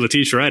that's all to say,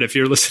 Letitia, right? If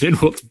you're listening,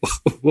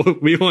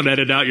 we won't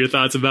edit out your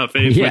thoughts about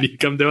faith when you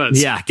come to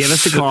us. Yeah, give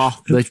us a call.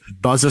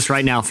 Buzz us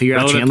right now. Figure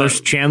out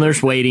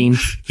Chandler's waiting.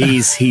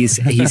 He's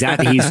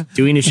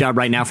doing his job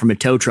right now from a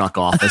tow truck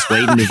office,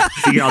 waiting to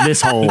figure out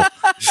this whole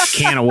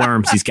can of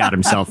worms he's got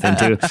himself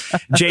into.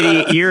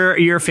 JD,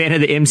 you're a fan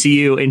of the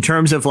MCU in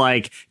terms of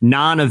like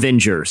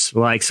non-Avengers,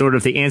 like sort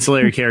of the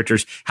ancillary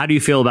characters. How do you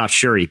feel about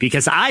Shuri?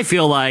 Because I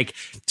feel like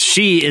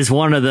she is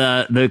one of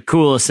the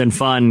coolest and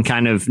fun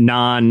kind of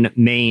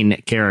non-main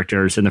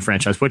characters in the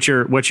franchise. What's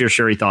your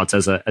Shuri thoughts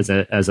as a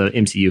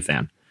MCU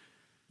fan?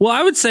 Well,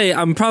 I would say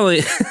I'm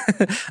probably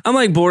I'm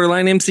like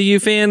borderline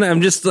MCU fan. I'm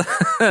just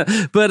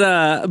but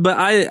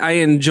I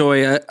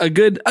enjoy a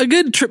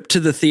good trip to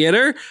the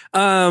theater.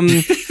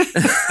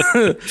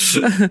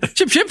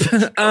 Chip.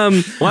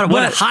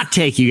 What a hot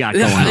take you got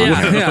going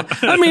on. Yeah.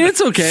 I mean,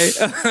 it's okay.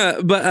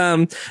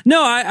 But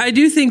no, I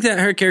do think that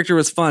her character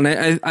was fun.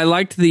 I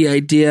liked the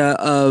idea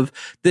of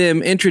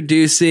them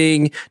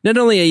introducing not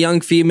only a young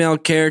female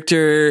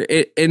character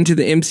into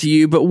the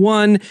MCU, but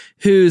one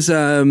whose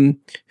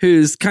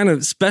kind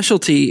of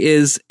specialty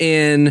is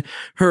in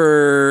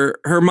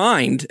her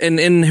mind and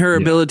in her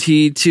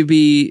ability to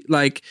be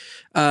like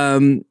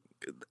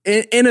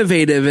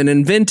innovative and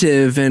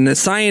inventive and a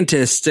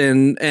scientist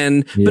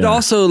and but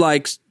also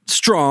like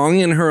strong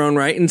in her own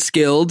right and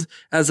skilled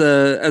as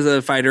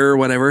a fighter or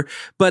whatever.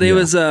 But it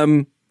was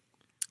I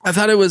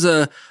thought it was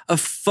a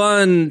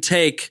fun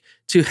take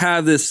to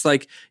have this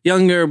like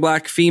younger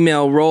black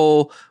female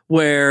role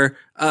where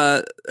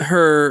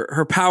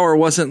her power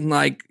wasn't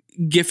like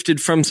gifted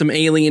from some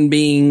alien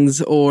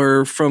beings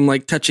or from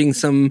like touching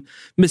some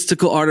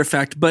mystical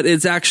artifact, but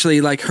it's actually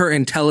like her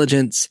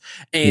intelligence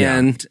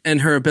and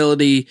her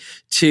ability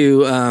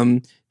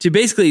to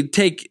basically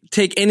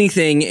take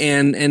anything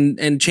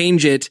and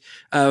change it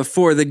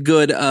for the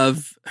good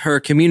of her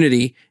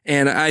community.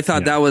 And I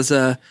thought that was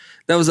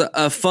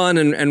a fun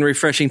and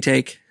refreshing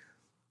take.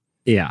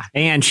 Yeah.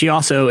 And she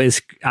also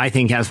I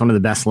think has one of the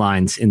best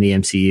lines in the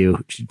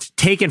MCU,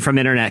 taken from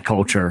internet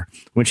culture,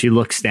 when she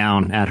looks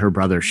down at her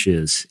brother's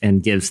shoes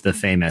and gives the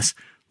famous,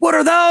 "What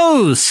are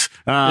those?"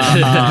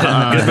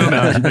 Good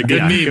moment.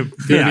 Good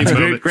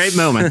meme. Great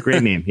moment.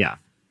 Great meme. Yeah.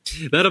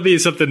 That'll be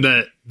something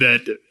that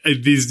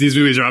these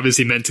movies are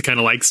obviously meant to kind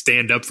of like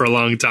stand up for a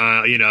long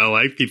time. You know,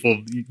 like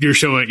people, you're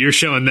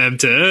showing them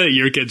to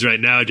your kids right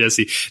now,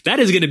 Jesse. That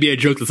is going to be a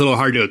joke that's a little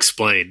hard to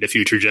explain to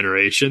future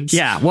generations.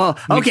 Yeah. Well,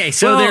 okay.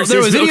 So there's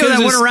this video that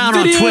went around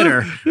on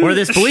Twitter where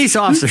this police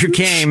officer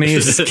came and he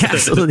was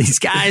casting these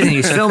guys and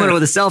he's filming it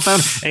with a cell phone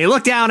and he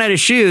looked down at his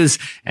shoes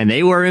and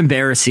they were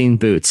embarrassing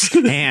boots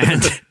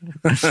and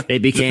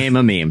it became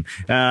a meme.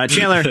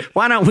 Chandler,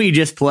 why don't we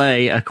just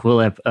play a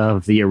clip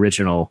of the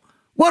original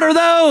 "What are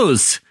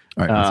those?"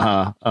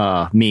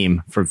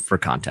 Meme for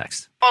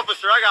context.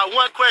 Officer, I got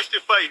one question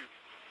for you.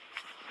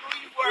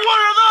 What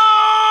are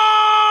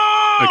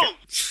those? Okay.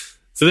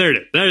 So there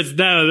it is.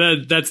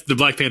 That's the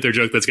Black Panther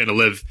joke that's going to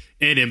live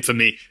in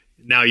infamy.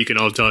 Now you can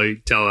all tell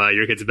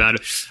your kids about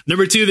it.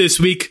 Number 2 this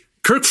week,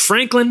 Kirk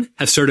Franklin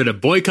has started a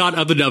boycott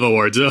of the Dove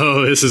Awards.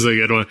 Oh, this is a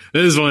good one.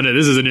 This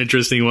is an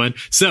interesting one.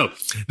 So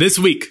this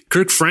week,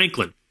 Kirk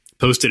Franklin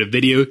posted a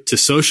video to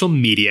social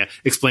media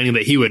explaining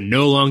that he would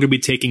no longer be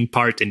taking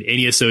part in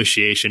any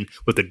association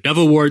with the Dove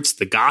Awards,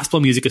 the Gospel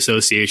Music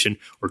Association,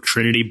 or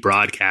Trinity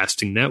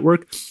Broadcasting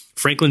Network.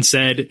 Franklin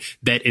said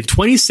that in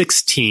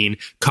 2016,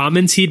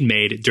 comments he'd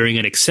made during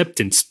an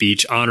acceptance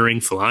speech honoring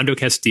Philando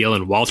Castile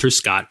and Walter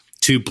Scott,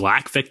 two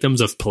black victims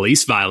of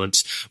police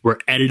violence, were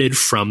edited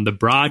from the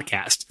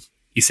broadcast.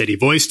 He said he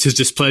voiced his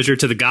displeasure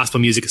to the Gospel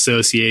Music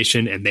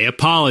Association and they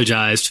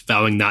apologized,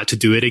 vowing not to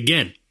do it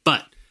again.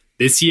 But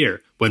this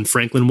year, when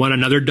Franklin won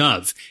another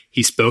Dove,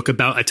 he spoke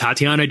about a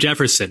Tatiana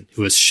Jefferson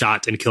who was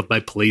shot and killed by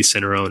police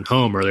in her own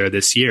home earlier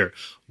this year.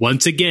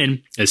 Once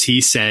again, as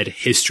he said,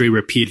 history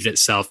repeated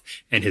itself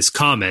and his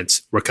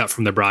comments were cut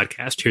from the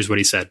broadcast. Here's what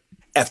he said.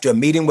 After a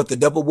meeting with the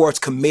Dove Awards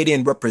Committee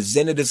and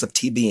representatives of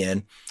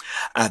TBN,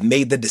 I've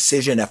made the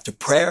decision after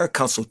prayer,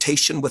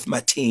 consultation with my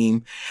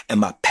team and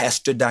my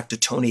pastor, Dr.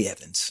 Tony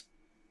Evans,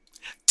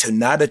 to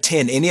not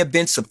attend any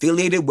events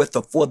affiliated with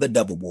or for the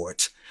Dove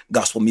Awards,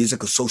 Gospel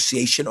Music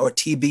Association, or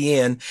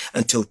TBN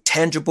until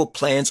tangible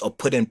plans are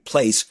put in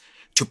place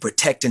to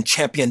protect and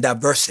champion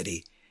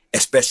diversity,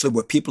 especially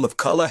where people of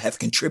color have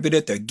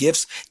contributed their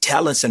gifts,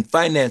 talents, and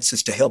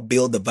finances to help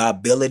build the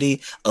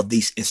viability of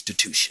these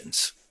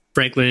institutions.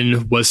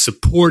 Franklin was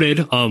supported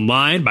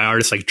online by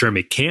artists like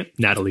Jeremy Camp,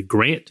 Natalie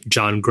Grant,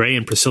 John Gray,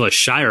 and Priscilla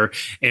Shire,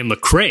 and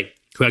Lecrae,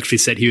 who actually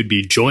said he would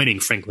be joining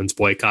Franklin's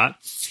boycott.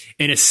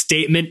 In a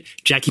statement,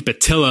 Jackie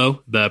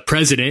Patillo, the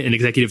president and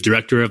executive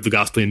director of the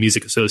Gospel and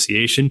Music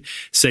Association,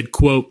 said,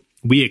 quote,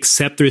 "We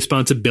accept the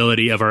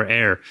responsibility of our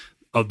error.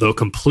 Although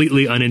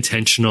completely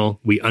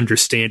unintentional, we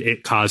understand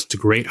it caused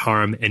great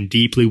harm and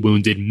deeply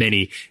wounded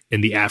many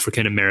in the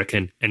African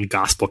American and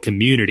gospel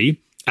community.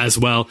 As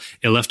well,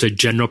 it left a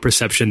general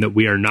perception that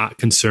we are not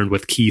concerned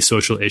with key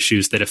social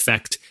issues that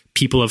affect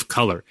people of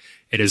color.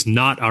 It is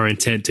not our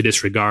intent to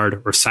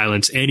disregard or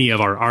silence any of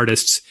our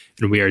artists,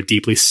 and we are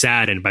deeply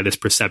saddened by this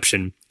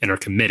perception and are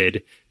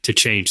committed to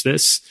change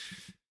this."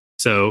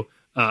 So,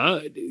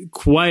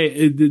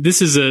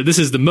 this is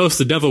the most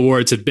the Dove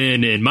Awards have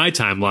been in my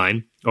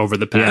timeline over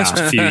the past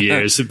few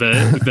years, but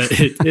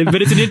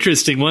it's an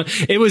interesting one.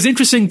 It was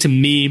interesting to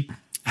me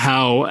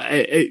how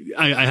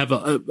I have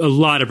a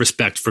lot of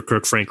respect for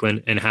Kirk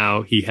Franklin and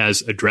how he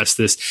has addressed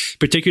this,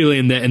 particularly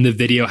in the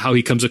video, how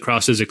he comes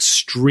across as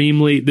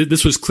extremely,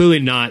 this was clearly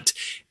not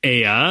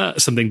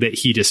something that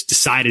he just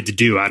decided to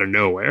do out of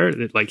nowhere.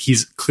 Like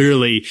he's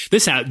clearly,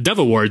 Dove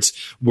Awards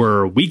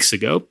were weeks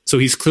ago. So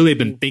he's clearly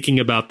been thinking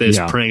about this,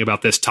 praying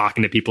about this,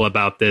 talking to people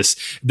about this.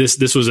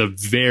 This was a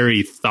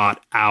very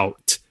thought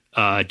out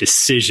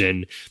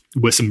decision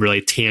with some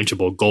really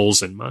tangible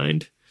goals in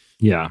mind.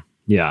 Yeah.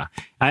 Yeah.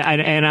 I've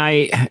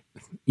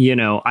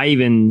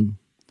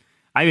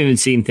even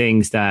seen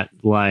things that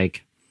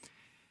like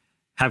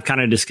have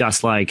kind of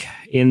discussed like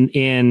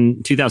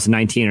in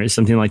 2019 or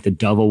something like the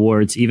Dove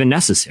Awards even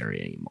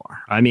necessary anymore.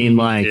 I mean,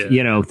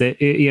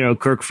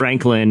 Kirk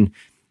Franklin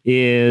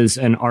is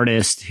an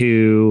artist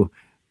who,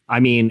 I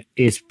mean,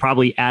 is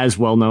probably as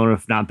well known,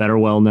 if not better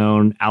well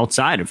known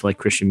outside of like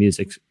Christian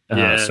music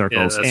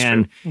circles.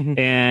 And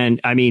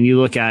I mean, you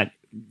look at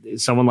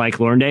someone like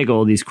Lauren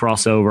Daigle, these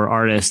crossover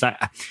artists.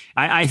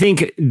 I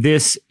think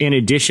this, in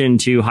addition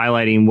to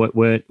highlighting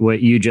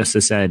what you just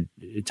said,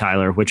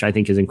 Tyler, which I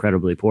think is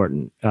incredibly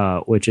important,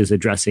 which is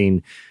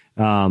addressing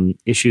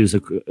issues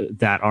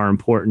that are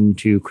important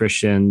to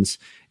Christians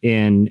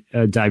in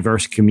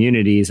diverse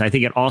communities. I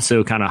think it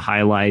also kind of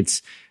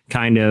highlights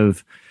kind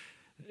of,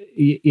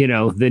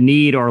 the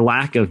need or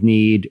lack of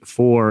need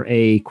for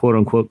a quote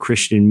unquote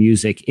Christian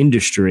music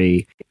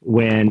industry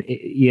when,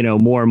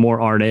 more and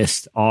more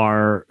artists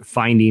are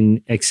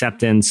finding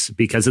acceptance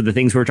because of the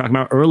things we were talking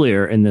about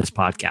earlier in this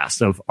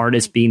podcast of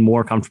artists being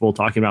more comfortable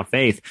talking about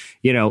faith,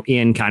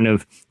 in kind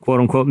of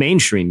quote unquote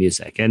mainstream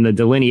music, and the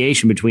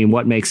delineation between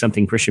what makes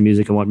something Christian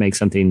music and what makes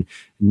something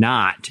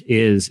not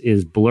is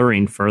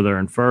blurring further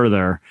and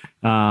further.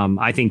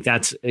 I think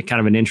that's kind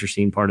of an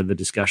interesting part of the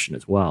discussion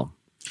as well.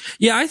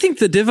 Yeah, I think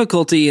the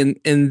difficulty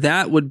in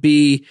that would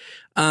be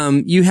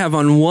you have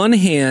on one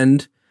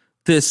hand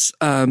this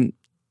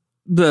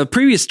the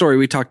previous story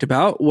we talked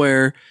about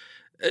where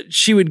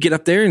she would get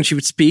up there and she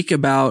would speak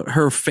about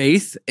her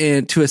faith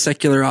and to a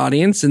secular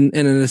audience and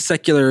in a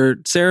secular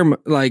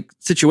ceremony like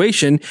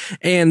situation,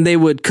 and they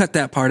would cut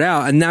that part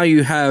out. And now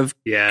you have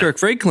Kirk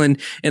Franklin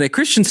in a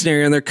Christian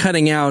scenario, and they're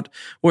cutting out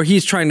where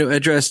he's trying to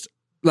address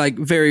like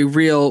very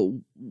real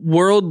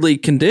worldly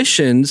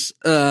conditions,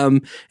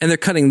 and they're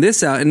cutting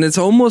this out. And it's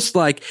almost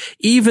like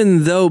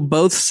even though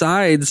both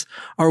sides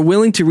are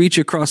willing to reach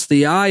across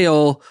the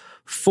aisle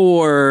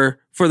for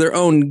their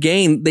own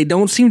gain, they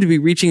don't seem to be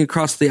reaching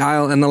across the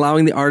aisle and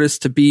allowing the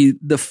artist to be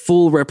the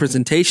full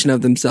representation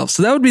of themselves.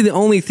 So that would be the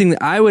only thing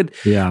that I would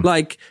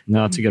like.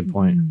 No, that's a good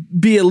point.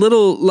 Be a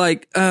little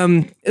like,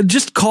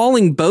 just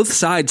calling both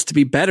sides to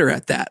be better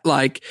at that.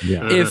 Like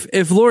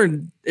if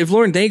Lauren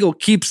Daigle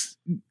keeps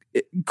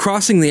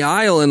crossing the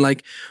aisle and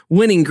like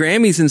winning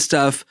Grammys and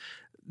stuff,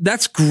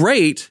 that's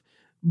great.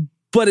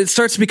 but it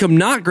starts to become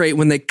not great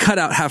when they cut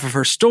out half of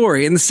her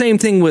story. And the same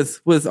thing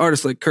with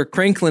artists like Kirk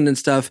Franklin and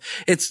stuff.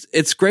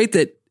 It's great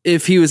that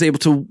if he was able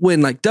to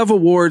win like Dove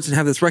Awards and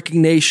have this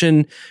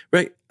recognition,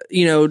 right?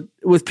 You know,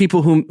 with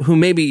people who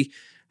maybe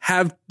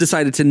have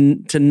decided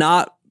to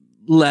not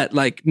let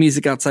like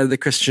music outside of the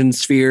Christian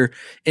sphere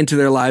into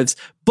their lives.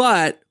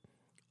 But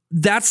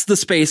that's the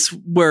space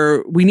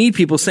where we need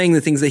people saying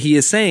the things that he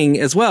is saying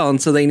as well.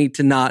 And so they need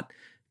to not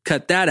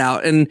cut that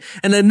out. And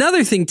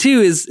another thing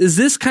too is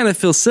this kind of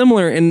feels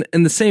similar in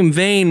the same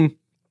vein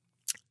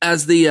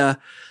as the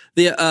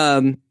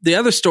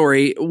other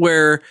story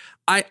where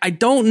I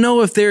don't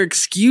know if their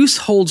excuse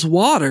holds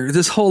water.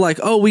 This whole like,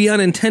 oh, we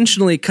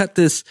unintentionally cut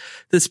this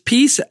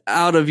piece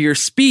out of your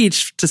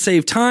speech to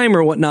save time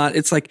or whatnot.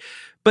 It's like,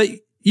 but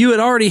you had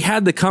already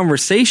had the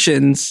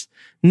conversations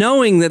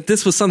knowing that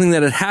this was something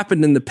that had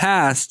happened in the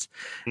past.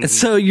 Mm-hmm. And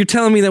so you're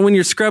telling me that when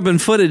you're scrubbing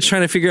footage,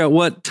 trying to figure out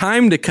what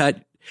time to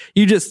cut,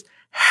 you just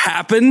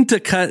happen to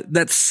cut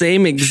that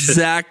same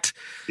exact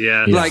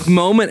like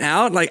moment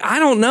out. Like, I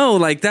don't know.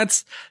 Like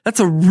that's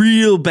a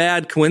real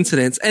bad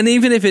coincidence. And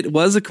even if it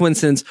was a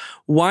coincidence,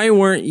 why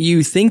weren't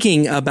you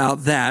thinking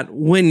about that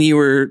when you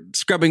were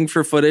scrubbing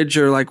for footage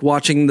or like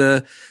watching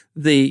the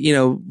you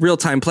know, real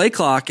time play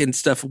clock and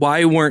stuff?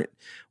 Why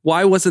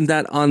wasn't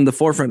that on the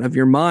forefront of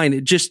your mind?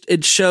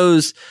 It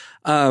shows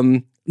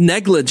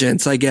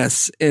negligence, I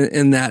guess,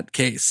 in that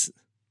case.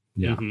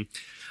 Yeah. Mm-hmm.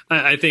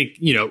 I think,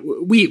 you know,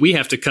 we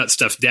have to cut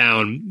stuff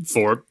down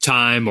for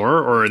time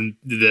or in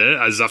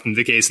as often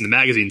the case in the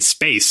magazine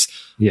space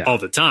all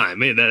the time.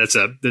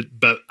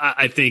 But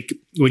I think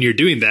when you're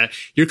doing that,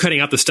 you're cutting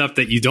out the stuff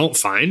that you don't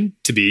find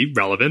to be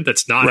relevant.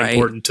 That's not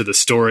important to the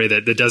story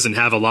that doesn't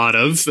have a lot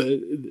of,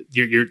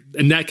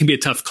 and that can be a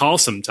tough call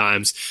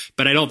sometimes,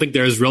 but I don't think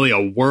there's really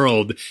a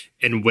world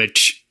in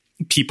which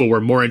people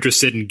were more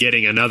interested in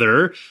getting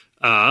another,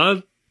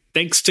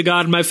 thanks to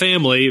God and my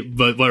family,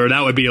 but where that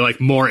would be like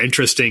more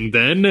interesting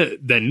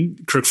than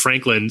Kirk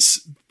Franklin's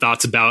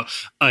thoughts about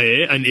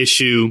an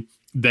issue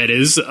that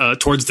is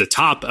towards the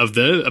top of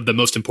the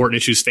most important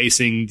issues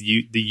facing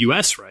the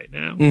U.S. right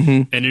now,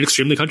 and an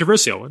extremely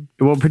controversial one.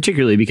 Well,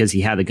 particularly because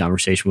he had the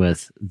conversation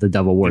with the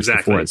Dove Awards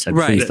before it said,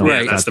 "Please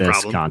don't cut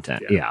this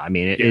content." Yeah, I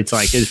mean, it's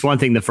like it's one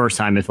thing the first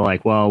time if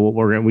like, well,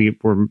 we're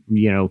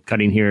you know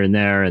cutting here and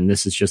there, and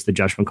this is just the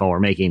judgment call we're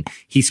making.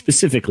 He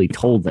specifically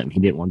told them he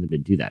didn't want them to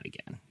do that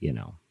again. You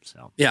know,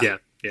 so yeah,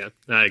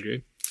 I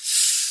agree.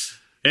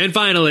 And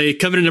finally,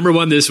 coming to number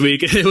one this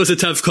week, it was a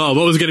tough call.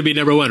 What was going to be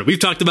number one? We've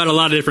talked about a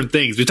lot of different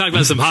things. We talked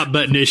about some hot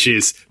button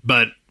issues,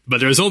 but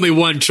there's only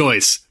one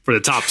choice for the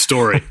top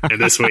story in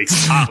this week's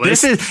hot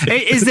list. I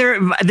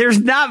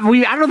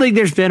don't think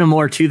there's been a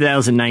more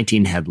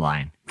 2019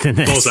 headline than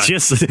this.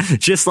 Bullseye.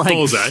 Just like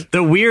Bullseye.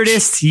 The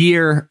weirdest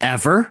year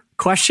ever.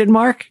 Question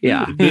mark?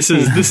 Yeah. This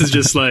is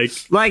just like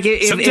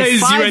if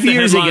 5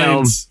 years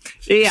ago.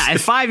 Yeah,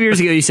 if 5 years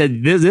ago you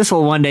said this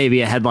will one day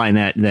be a headline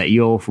that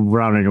you'll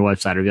run on your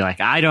website or be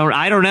like, I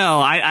don't know.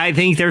 I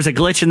think there's a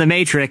glitch in the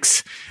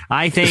matrix.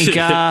 I think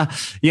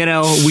you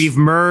know, we've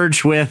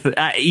merged with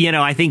you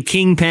know, I think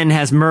Kingpin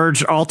has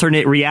merged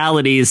alternate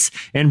realities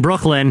in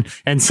Brooklyn,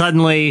 and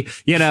suddenly,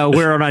 you know,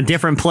 we're on a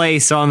different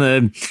place on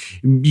the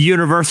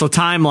universal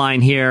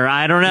timeline here.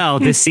 I don't know.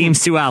 This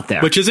seems too out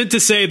there. Which isn't to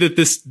say that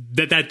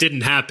that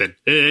didn't happen.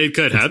 It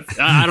could have.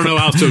 I don't know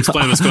how else to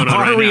explain what's going on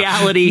right now. Our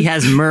reality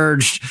has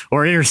merged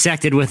or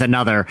intersected with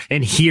another,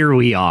 and here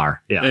we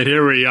are. Yeah. And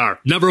here we are.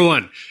 Number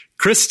one,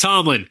 Chris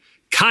Tomlin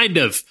kind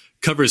of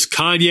covers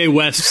Kanye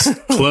West's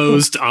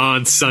Closed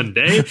on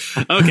Sunday.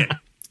 Okay,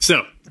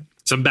 so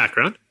some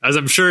background. As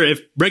I'm sure if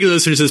regular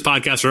listeners to this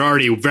podcast are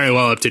already very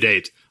well up to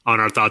date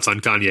on our thoughts on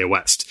Kanye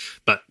West.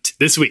 But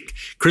this week,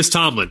 Chris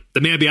Tomlin,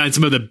 the man behind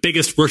some of the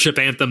biggest worship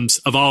anthems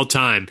of all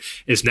time,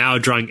 is now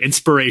drawing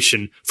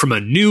inspiration from a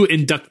new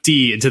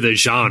inductee into the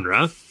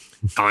genre,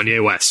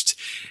 Kanye West.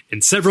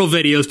 In several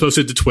videos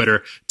posted to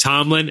Twitter,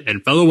 Tomlin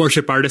and fellow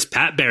worship artist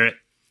Pat Barrett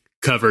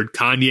covered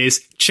Kanye's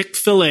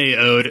Chick-fil-A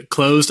ode,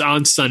 Closed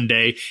on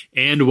Sunday,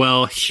 and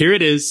well, here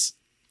it is,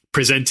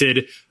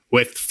 presented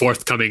with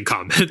forthcoming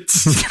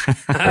comments.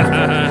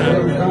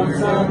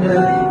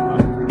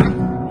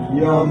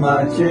 You're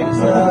my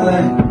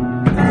Chick-fil-A.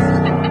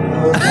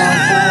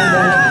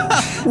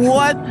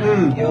 What?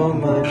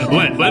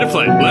 Let it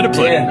play. Let it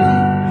play.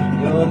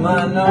 Yeah. You're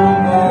my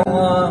number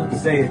one.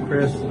 Say it,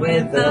 Chris.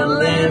 With the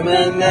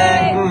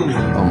lemonade.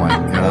 Oh my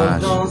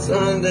gosh. On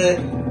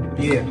Sunday.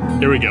 Yeah.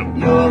 Here we go.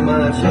 You're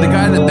my The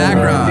guy in the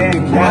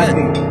background.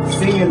 What?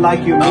 Sing it like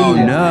you mean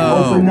it.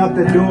 No. Open up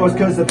the doors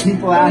cause the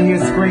people out here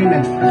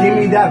screaming. Give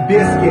me that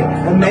biscuit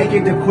and make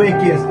it the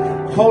quickest.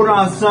 Hold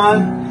on,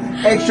 son.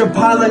 Extra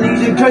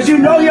Polynesian, cause you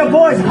know your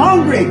boy's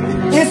hungry.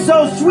 It's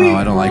so sweet. Oh,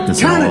 I don't like this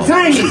Kind at of all.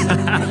 tangy.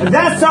 And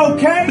that's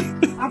okay.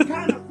 I'm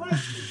kind of funny.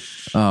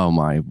 Oh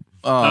my.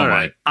 All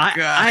right.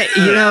 I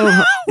you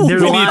know,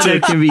 there's a lot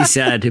that can be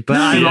said, but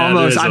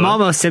I'm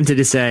almost tempted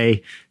to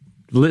say,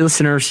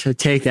 listeners,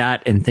 take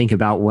that and think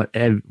about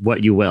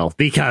what you will,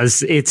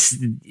 because it's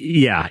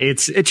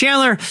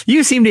Chandler.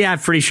 You seem to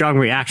have pretty strong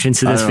reactions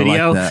to this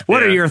video. Like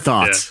what are your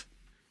thoughts?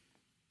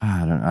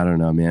 I don't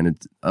know, man.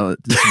 It's very,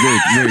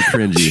 very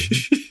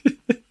cringy.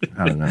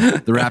 I don't know.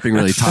 The rapping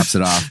really tops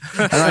it off.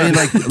 I mean,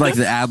 like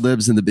the ad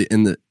libs in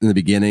the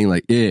beginning,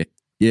 like yeah.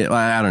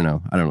 I don't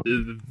know.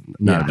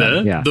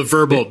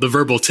 The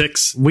verbal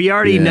ticks. We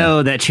already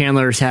know that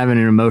Chandler's having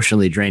an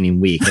emotionally draining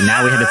week, and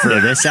now we had to throw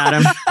this at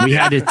him. We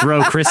had to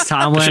throw Chris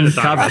Tomlin.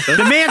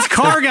 The man's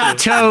car got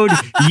towed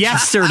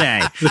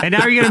yesterday, and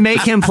now you're going to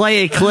make him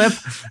play a clip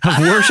of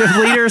worship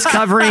leaders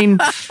covering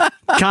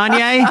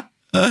Kanye.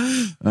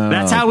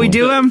 That's how we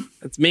do him.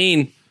 That's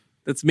mean.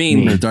 That's mean.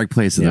 In a dark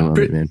place at the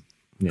moment, man.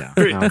 Yeah.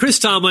 Chris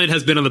Tomlin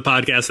has been on the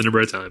podcast a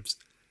number of times.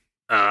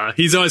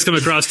 He's always come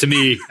across to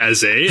me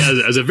as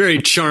a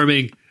very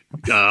charming,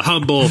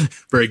 humble,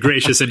 very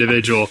gracious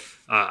individual.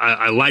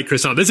 I like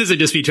Chris Tomlin. This isn't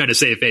just me trying to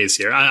save face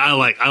here. I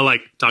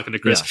like talking to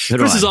Chris. Yeah,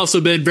 Chris has also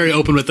been very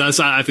open with us.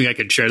 I think I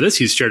can share this.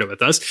 He's shared it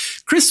with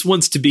us. Chris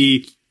wants to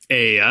be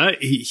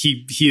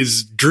he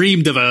has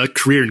dreamed of a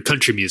career in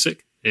country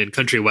music. In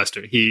country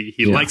western.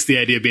 He likes the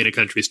idea of being a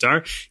country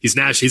star. He's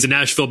a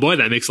Nashville boy.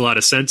 That makes a lot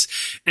of sense.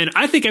 And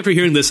I think after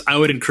hearing this, I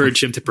would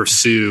encourage him to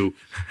pursue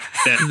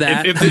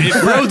that. If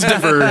roads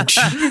diverge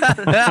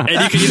and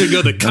you can either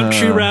go the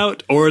country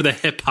route or the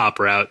hip hop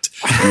route.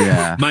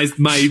 Yeah.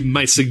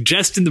 My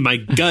suggestion to my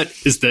gut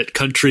is that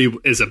country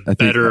is a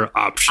better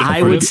option.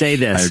 I would say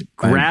this.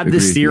 Grab the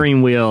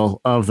steering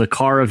wheel of the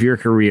car of your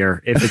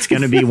career if it's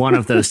going to be one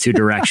of those two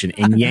directions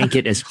and yank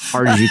it as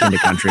hard as you can to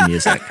country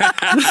music.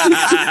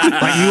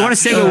 Like, you want to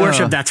stay with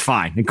worship, that's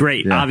fine.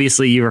 Great. Yeah.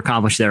 Obviously, you've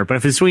accomplished there. But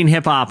if it's between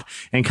hip hop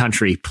and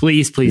country,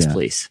 please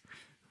choose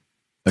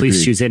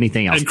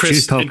anything else. And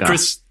Chris,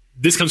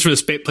 this comes from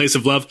a place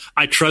of love.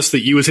 I trust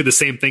that you would say the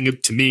same thing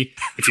to me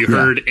if you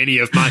heard any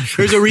of mine.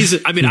 There's a reason.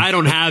 I mean, I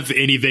don't have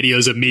any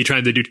videos of me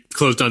trying to do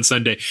Closed on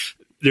Sunday.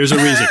 There's a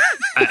reason.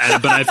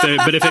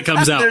 But if it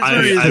comes out,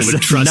 I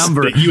would trust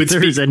that you would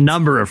speak. There's a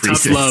number of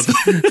reasons. Love.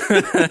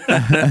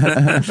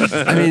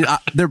 I mean,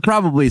 they're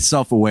probably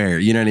self-aware.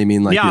 You know what I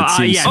mean? Like, they're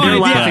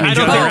laughing at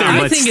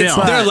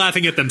they're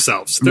laughing at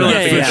themselves. They're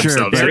laughing at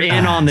themselves. They're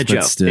in on the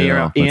joke. They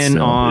are in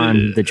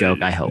on the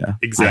joke, I hope.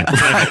 Exactly.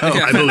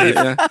 I believe.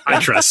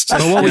 I trust.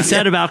 But what we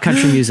said about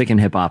country music and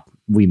hip hop,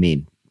 we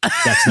mean.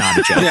 That's not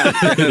a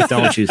joke.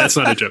 Don't choose. That's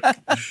not a joke.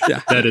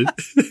 Yeah, that is.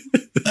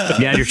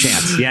 You had your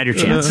chance.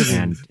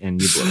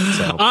 And you blew it.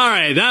 So. All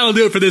right, that'll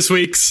do it for this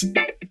week's.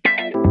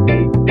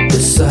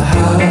 It's the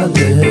hot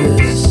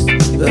list.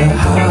 The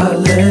hot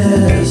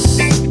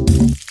list.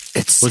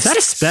 Was that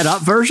a sped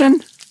up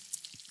version?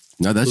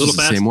 No, that's just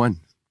the same one.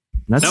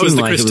 That was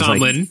the Chris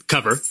Tomlin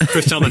cover.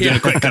 Chris Tomlin did a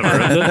quick cover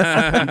of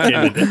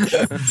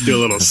it. Do a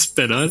little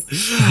spin on it.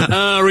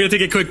 We're going to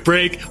take a quick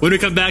break. When we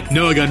come back,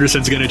 Noah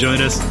Gundersen's going to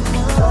join us.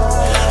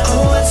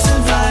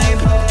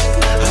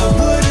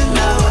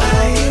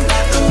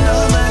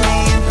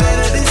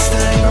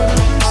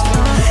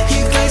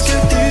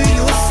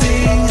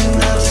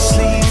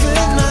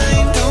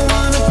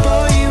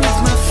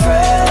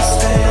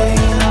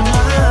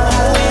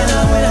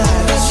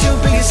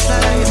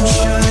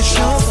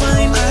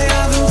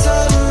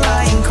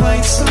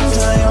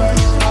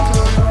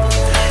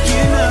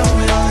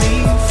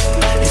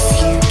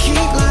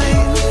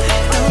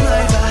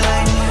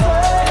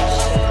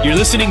 You're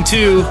listening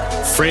to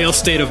Frail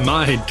State of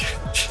Mind.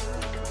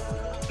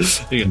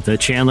 The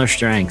Chandler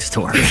Strang's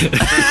tour. What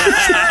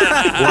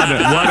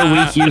a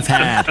week you've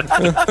had.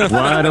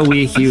 What a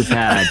week you've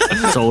had,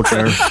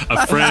 soldier.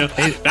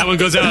 That one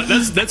goes out.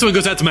 That's one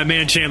goes out to my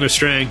man Chandler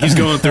Strang. He's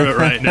going through it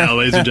right now,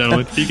 ladies and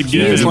gentlemen. He can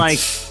get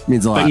it.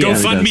 Means a lot. But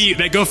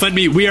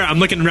GoFundMe. I'm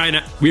looking right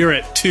now. We are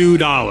at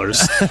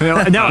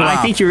 $2. No, I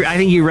think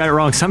you read it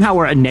wrong. Somehow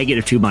we're at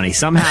 -2 money.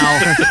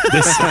 Somehow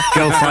this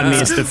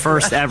GoFundMe is the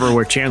first ever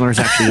where Chandler's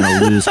actually going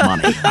to lose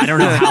money. I don't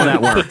know how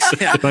that works,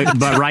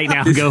 but right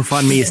now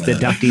GoFundMe is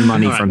deducting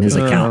money from his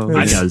account.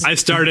 I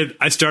started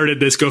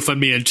this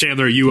GoFundMe, and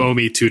Chandler, you owe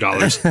me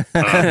 $2.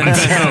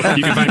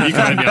 You can find me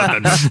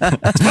on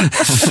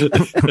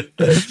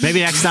that. Maybe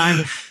next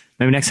time.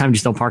 Maybe next time,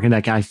 just don't park in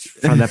that guy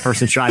from that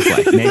person's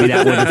driveway. Maybe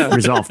that would have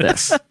resolved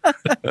this. And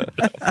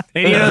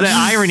you know, the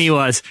irony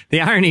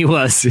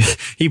was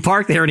he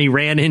parked there and he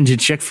ran into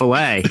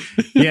Chick-fil-A,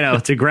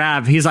 to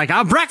grab. He's like,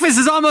 breakfast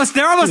is they're almost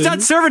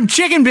done serving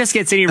chicken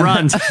biscuits. And he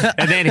runs.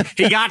 And then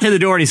he got to the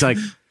door and he's like,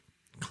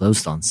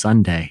 closed on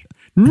Sunday.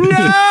 No,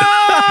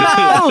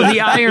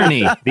 the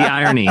irony.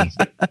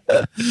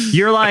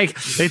 You're like,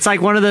 it's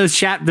like one of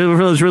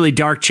those really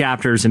dark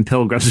chapters in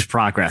Pilgrim's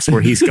Progress where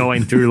he's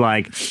going through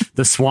like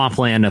the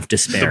swampland of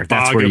despair.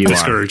 That's where you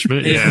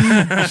discouragement.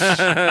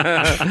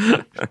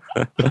 Yeah.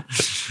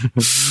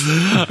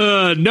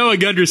 Noah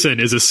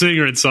Gundersen is a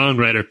singer and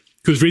songwriter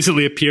who's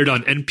recently appeared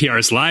on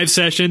NPR's Live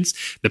Sessions,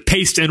 the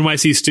Paste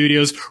NYC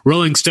Studios,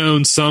 Rolling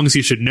Stone's Songs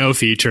You Should Know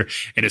feature,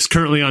 and is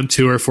currently on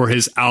tour for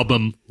his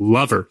album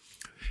Lover.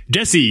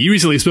 Jesse, you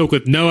recently spoke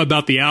with Noah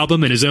about the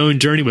album and his own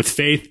journey with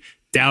faith,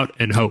 doubt,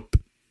 and hope.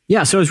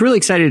 Yeah, so I was really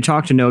excited to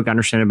talk to Noah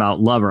Gundersen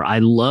about Lover. I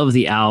love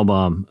the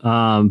album,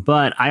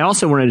 but I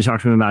also wanted to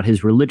talk to him about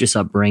his religious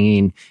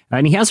upbringing.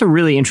 And he has a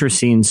really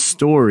interesting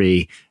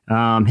story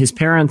His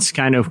parents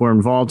kind of were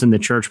involved in the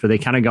church, but they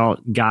kind of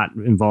got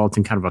involved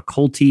in kind of a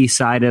culty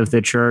side of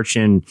the church.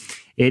 And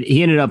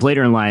he ended up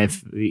later in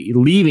life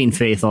leaving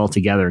faith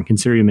altogether and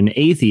considering him an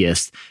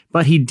atheist.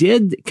 But he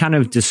did kind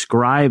of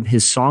describe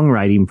his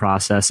songwriting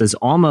process as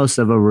almost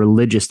of a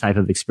religious type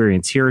of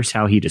experience. Here's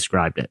how he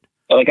described it.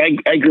 Like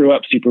I grew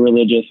up super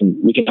religious, and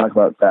we can talk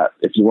about that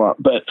if you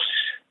want, but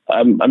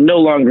I'm no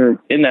longer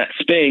in that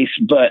space.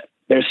 But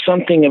there's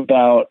something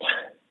about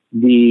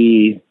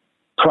the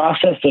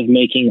process of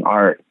making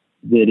art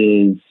that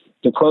is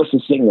the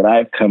closest thing that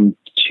I've come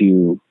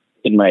to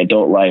in my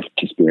adult life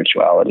to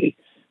spirituality,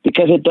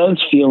 because it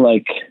does feel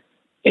like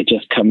it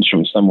just comes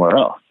from somewhere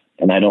else,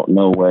 and I don't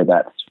know where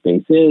that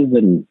space is.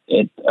 And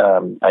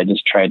I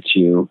just try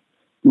to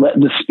let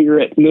the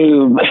spirit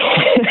move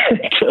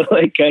to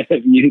like kind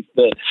of use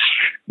the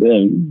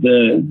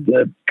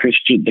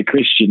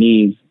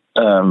Christianese.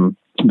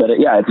 But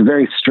it's a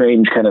very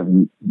strange kind of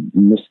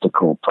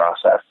mystical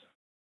process.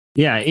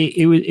 Yeah,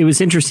 it was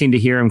interesting to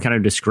hear him kind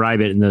of describe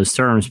it in those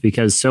terms,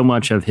 because so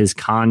much of his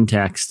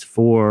context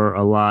for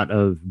a lot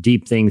of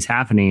deep things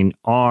happening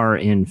are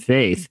in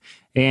faith.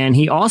 And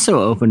he also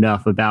opened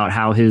up about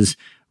how his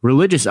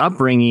religious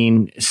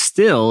upbringing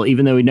still,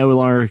 even though he no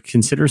longer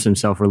considers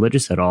himself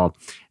religious at all,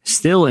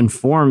 still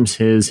informs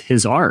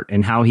his art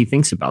and how he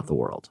thinks about the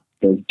world.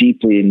 Those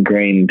deeply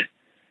ingrained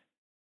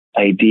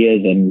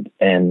ideas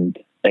and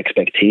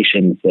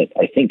expectations that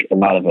I think a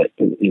lot of it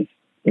is,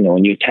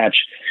 when you attach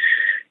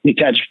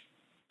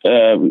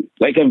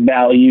like a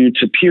value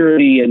to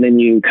purity, and then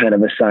you kind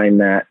of assign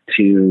that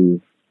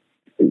to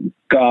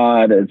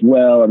God as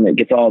well, and it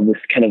gets all this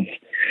kind of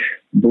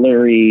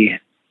blurry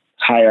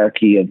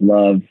hierarchy of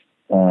love.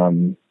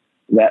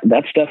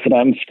 That stuff that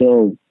I'm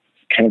still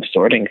kind of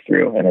sorting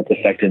through, and it's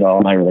affected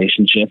all my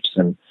relationships.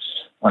 And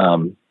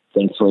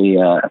thankfully,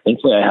 I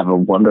have a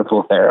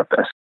wonderful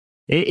therapist.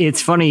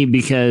 It's funny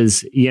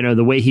because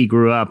the way he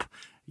grew up,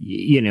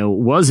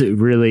 was it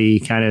really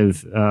kind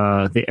of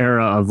the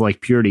era of like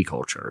purity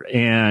culture?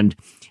 And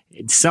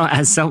his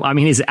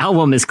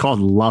album is called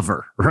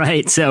Lover,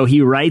 right? So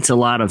he writes a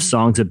lot of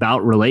songs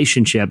about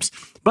relationships,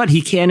 but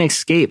he can't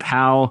escape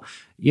how,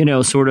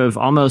 sort of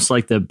almost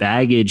like the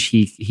baggage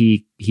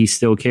he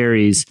still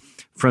carries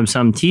from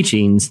some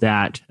teachings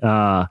that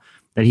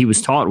he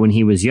was taught when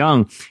he was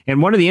young.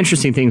 And one of the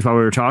interesting things while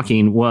we were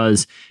talking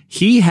was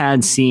he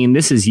had seen,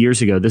 this is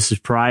years ago, this is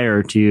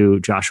prior to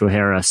Joshua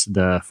Harris,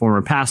 the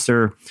former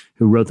pastor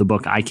who wrote the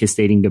book I Kissed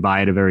Dating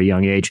Goodbye at a very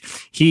young age.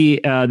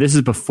 This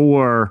is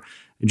before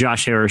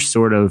Josh Harris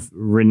sort of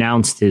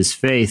renounced his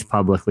faith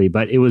publicly,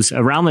 but it was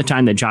around the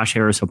time that Josh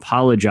Harris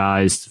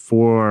apologized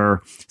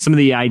for some of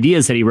the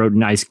ideas that he wrote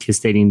in I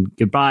Kissed Dating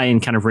Goodbye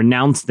and kind of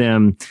renounced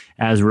them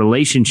as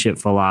relationship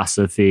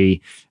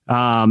philosophy.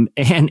 And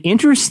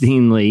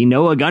interestingly,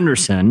 Noah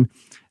Gundersen,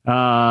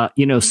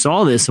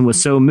 saw this and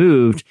was so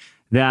moved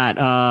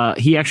that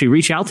he actually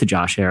reached out to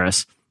Josh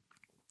Harris,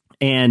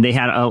 and they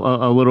had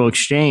a little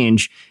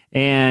exchange.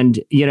 And,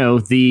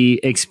 the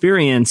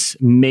experience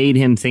made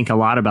him think a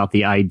lot about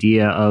the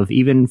idea of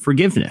even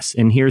forgiveness.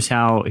 And here's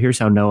how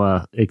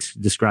Noah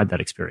described that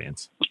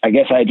experience. I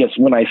guess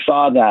when I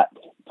saw that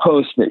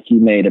post that he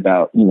made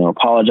about,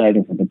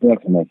 apologizing for the book,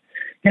 I'm like,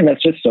 man,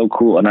 that's just so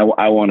cool. And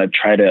I want to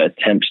try to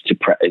attempt to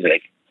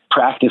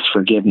practice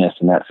forgiveness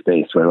in that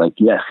space where, like,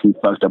 yes, he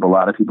fucked up a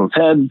lot of people's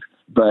heads,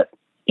 but,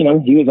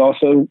 he was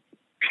also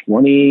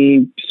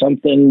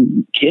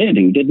 20-something kid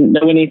who didn't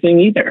know anything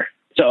either.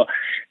 So,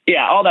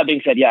 yeah, all that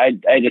being said, I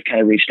just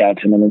kind of reached out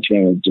to him on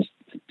Instagram and just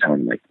tell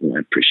him, like, I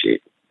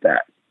appreciate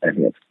that. I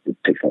think it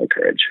takes a lot of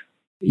courage.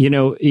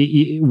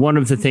 One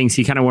of the things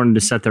he kind of wanted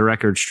to set the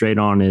record straight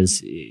on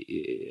is,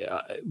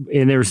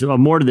 and there's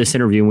more to this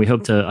interview, and we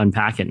hope to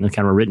unpack it in a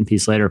kind of a written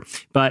piece later.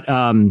 But,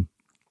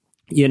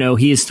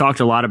 he has talked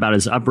a lot about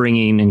his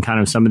upbringing and kind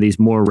of some of these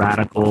more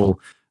radical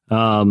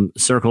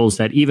circles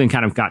that even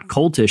kind of got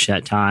cultish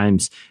at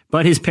times.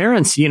 But his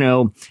parents,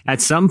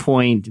 at some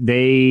point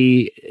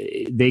they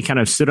kind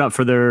of stood up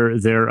for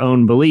their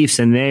own beliefs,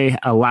 and they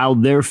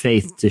allowed their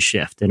faith to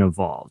shift and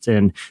evolve.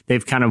 And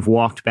they've kind of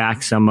walked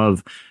back some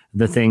of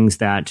the things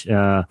that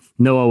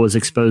Noah was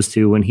exposed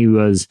to when he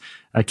was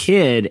a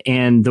kid.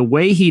 And the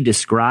way he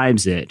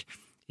describes it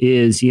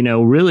is,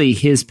 really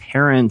his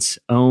parents'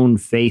 own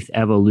faith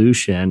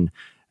evolution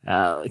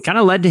kind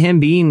of led to him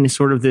being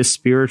sort of this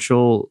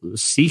spiritual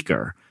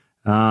seeker.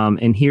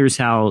 And here's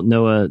how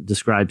Noah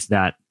describes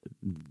that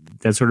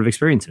sort of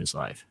experience in his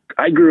life.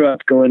 I grew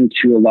up going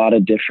to a lot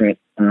of different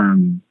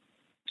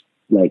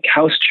like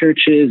house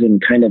churches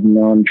and kind of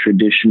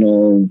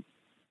non-traditional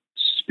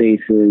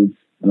spaces.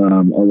 A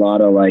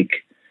lot of like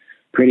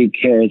pretty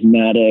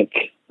charismatic,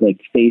 like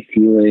faith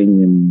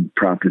healing and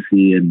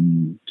prophecy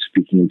and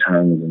speaking in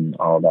tongues and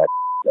all that.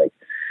 Like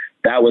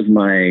that was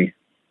my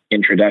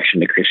introduction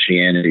to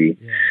Christianity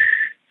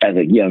as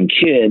a young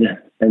kid.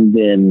 And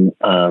then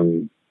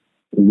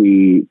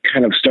we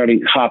kind of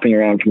started hopping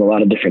around from a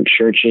lot of different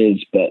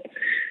churches, but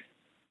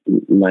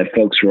my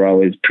folks were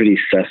always pretty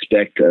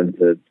suspect of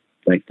the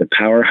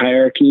power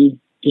hierarchy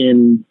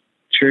in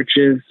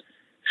churches.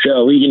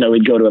 So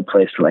we'd go to a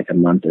place for like a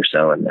month or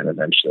so, and then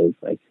eventually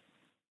like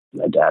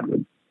my dad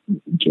would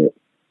get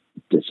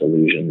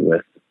disillusioned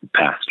with the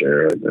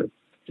pastor or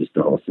just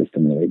the whole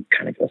system, and we'd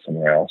kind of go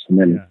somewhere else. And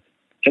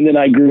then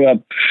I grew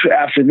up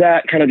after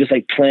that, kind of just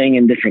like playing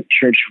in different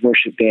church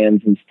worship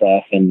bands and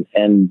stuff. And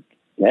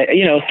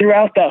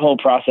throughout that whole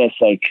process,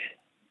 like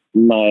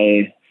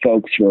my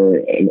folks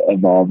were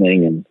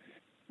evolving, and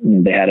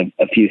they had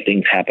a few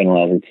things happen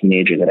while I was a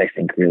teenager that I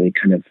think really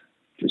kind of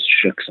just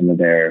shook some of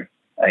their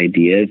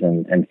ideas.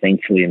 And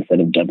thankfully, instead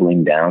of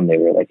doubling down, they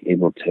were like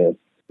able to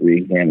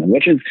re-examine,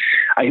 which is,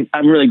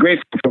 I'm really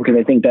grateful for, because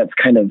I think that's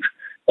kind of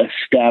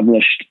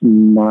established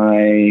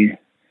my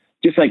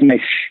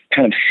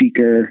kind of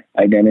seeker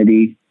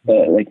identity,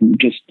 like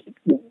just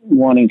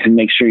wanting to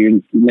make sure you're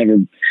never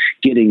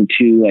getting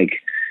too like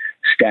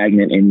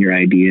stagnant in your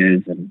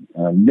ideas. And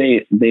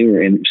they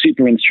were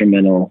super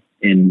instrumental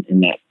in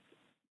that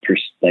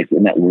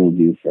in that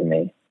worldview for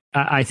me.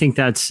 I think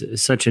that's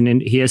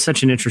he has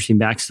such an interesting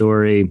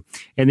backstory.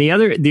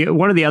 And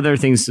one of the other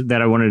things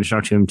that I wanted to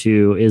talk to him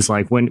too is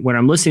like when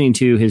I'm listening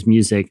to his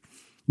music,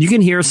 you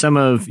can hear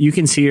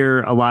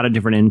a lot of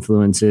different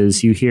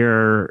influences. You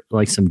hear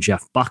like some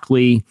Jeff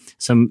Buckley,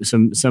 some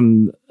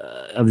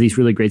of these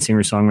really great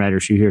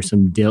singer-songwriters. You hear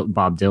some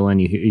Bob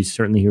Dylan. You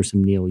certainly hear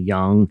some Neil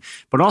Young,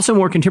 but also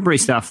more contemporary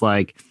stuff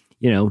like,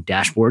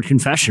 Dashboard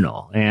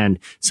Confessional and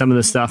some of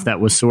the stuff that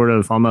was sort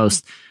of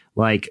almost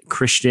like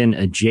Christian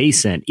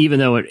adjacent, even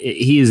though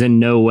he is in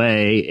no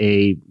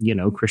way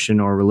a,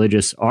 Christian or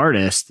religious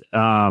artist.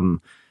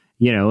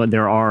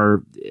 There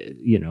are,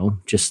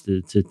 just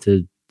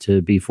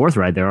to be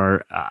forthright, there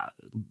are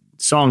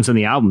songs on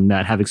the album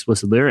that have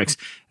explicit lyrics.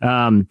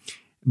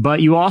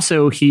 But you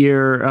also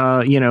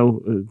hear,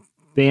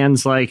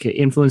 bands like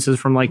influences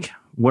from like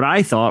what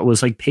I thought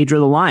was like Pedro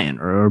the Lion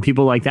or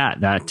people like that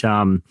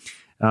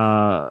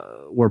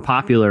were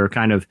popular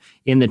kind of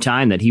in the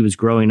time that he was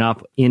growing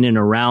up in and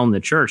around the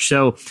church.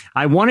 So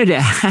I wanted to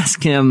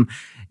ask him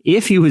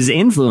if he was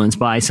influenced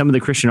by some of the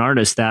Christian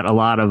artists that a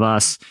lot of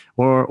us,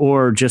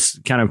 or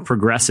just kind of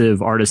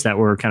progressive artists that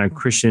were kind of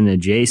Christian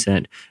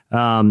adjacent,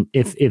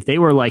 if they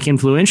were like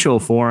influential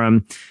for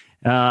him.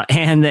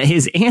 And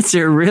his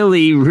answer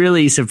really,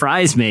 really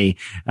surprised me,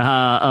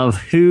 of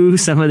who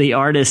some of the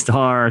artists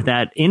are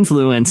that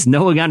influence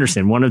Noah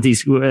Gundersen, one of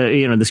these,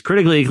 this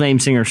critically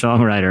acclaimed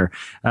singer-songwriter,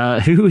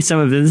 who some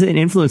of his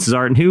influences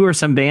are and who are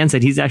some bands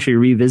that he's actually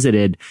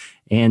revisited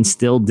and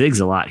still digs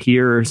a lot.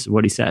 Here's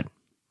what he said.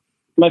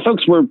 My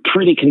folks were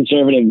pretty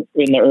conservative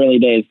in the early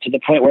days, to the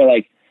point where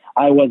like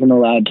I wasn't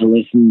allowed to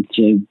listen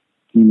to,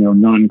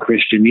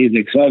 non-Christian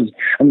music. So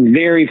I'm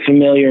very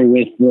familiar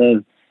with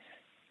the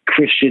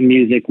Christian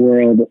music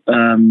world.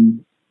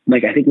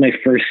 Like I think my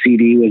first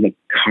CD was a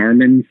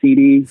Carmen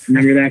CD.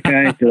 Remember that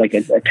guy? So like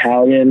an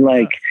Italian,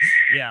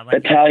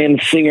 Italian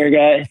singer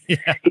guy.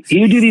 Yeah. He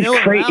would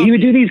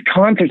do these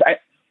concerts.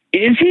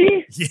 Is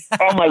he? Yeah.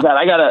 Oh my God.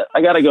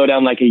 I gotta go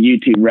down like a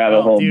YouTube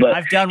rabbit hole. Dude, but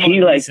I've done one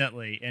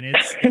recently, and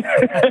it's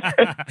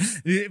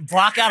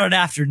block out an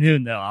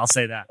afternoon though. I'll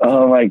say that.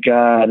 Oh my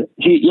God.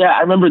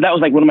 I remember that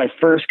was like one of my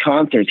first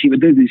concerts. He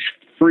would do these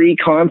free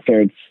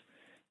concerts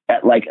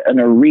at like an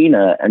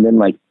arena, and then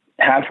like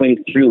halfway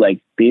through, like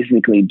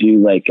basically do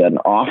like an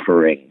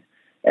offering,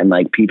 and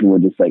like people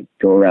would just like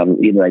go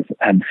around, either like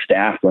had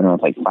staff going on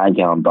with like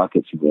 5-gallon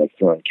buckets and be like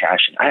throwing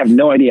cash in. I have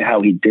no idea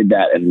how he did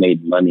that and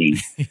made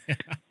money.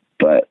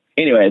 But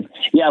anyways,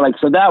 like,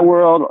 so that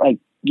world, like,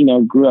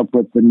 grew up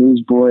with the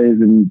Newsboys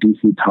and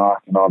DC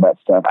Talk and all that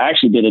stuff. I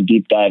actually did a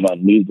deep dive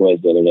on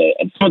Newsboys the other day,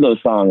 and some of those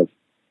songs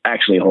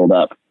actually hold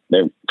up.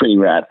 They're pretty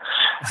rad.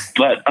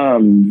 But,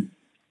 and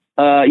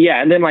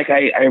then like,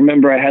 I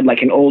remember I had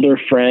like an older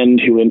friend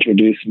who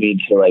introduced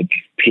me to like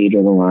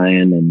Pedro the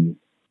Lion. And,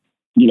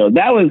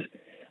 that was,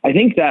 I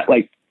think that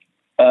like,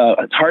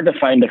 It's Hard to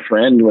Find a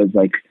Friend was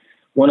like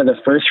one of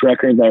the first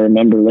records I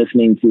remember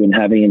listening to and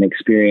having an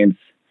experience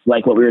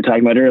like what we were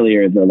talking about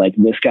earlier, like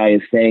this guy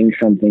is saying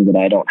something that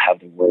I don't have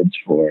the words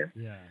for.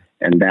 Yeah.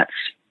 And that's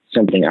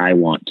something I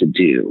want to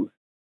do.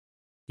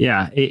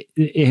 Yeah.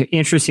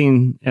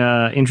 Interesting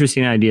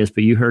ideas,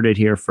 but you heard it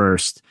here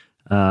first.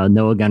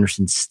 Noah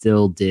Gundersen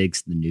still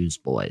digs the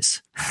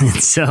Newsboys.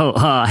 So,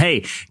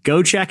 hey,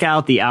 go check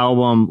out the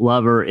album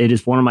Lover. It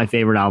is one of my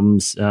favorite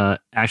albums,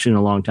 actually in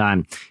a long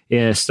time.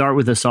 Start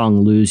with the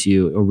song Lose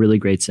You, a really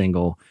great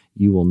single.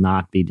 You will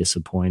not be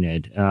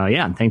disappointed.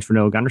 And thanks for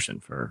Noah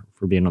Gundersen for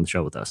being on the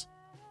show with us.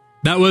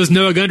 That was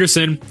Noah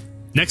Gundersen.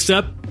 Next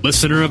up,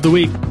 Listener of the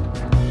Week.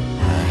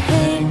 I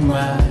hang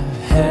my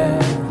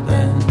head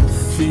and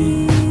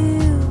feel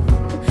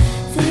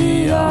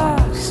the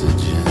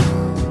oxygen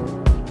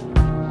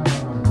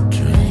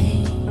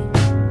drain.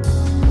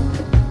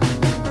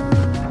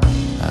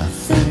 I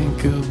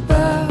think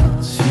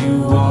about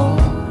you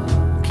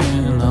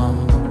walking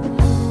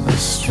on the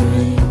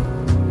stream,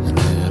 and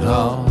it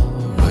all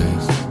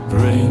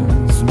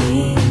brings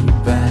me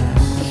back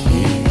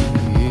here.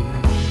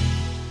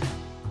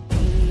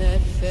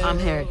 I'm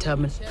Harriet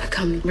Tubman. I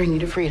come to bring you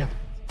to freedom.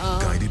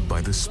 Guide guided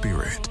by the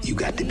Spirit. You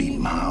got to be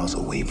miles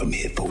away from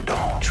here for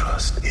don't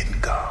trust in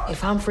God.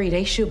 If I'm free,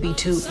 they should be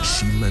too.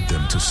 She led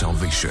them to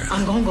salvation.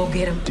 I'm gonna go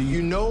get him. Do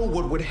you know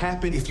what would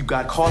happen if you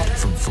got caught?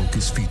 From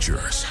Focus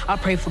Features. I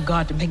pray for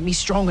God to make me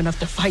strong enough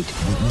to fight.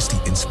 Witness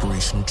the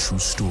inspirational true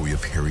story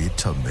of Harriet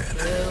Tubman.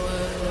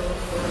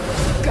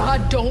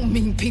 God don't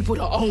mean people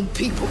to own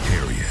people.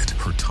 Harriet,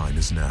 her time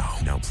is now.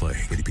 Now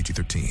playing. Rated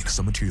PG-13.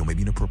 Some material may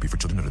be inappropriate for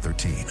children under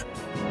 13.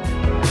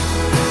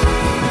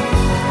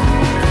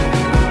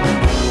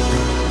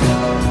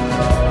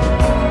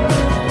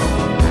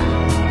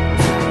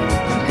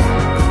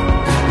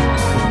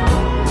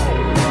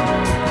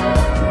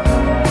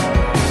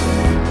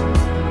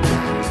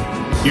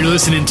 You're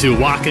listening to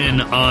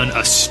Walking on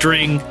a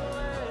String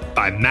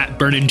by Matt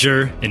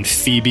Berninger and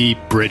Phoebe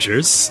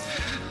Bridgers.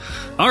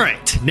 All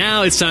right,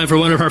 now it's time for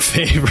one of our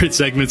favorite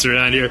segments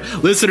around here.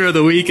 Listener of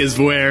the Week is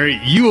where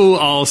you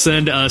all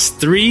send us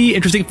 3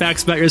 interesting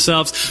facts about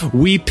yourselves.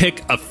 We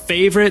pick a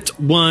favorite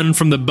one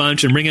from the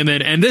bunch and bring them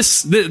in. And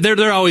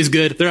they're always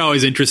good. They're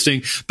always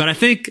interesting. But I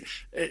think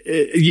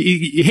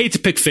you hate to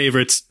pick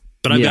favorites.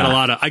 But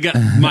I've got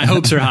my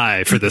hopes are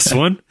high for this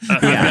one.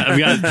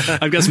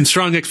 I've got some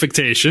strong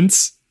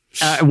expectations.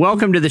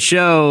 Welcome to the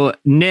show,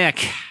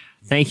 Nick.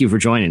 Thank you for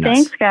joining us.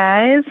 Thanks,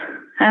 guys.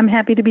 I'm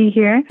happy to be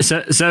here.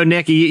 So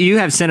Nick, you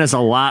have sent us a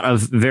lot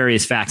of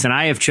various facts, and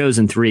I have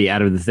chosen 3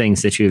 out of the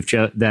things that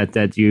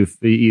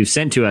you've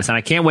sent to us, and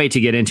I can't wait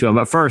to get into them.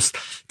 But first,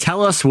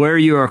 tell us where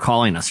you are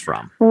calling us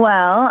from.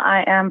 Well,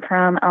 I am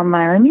from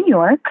Elmira, New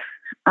York.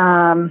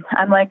 I'm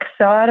like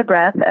so out of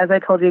breath. As I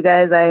told you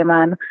guys, I am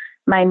on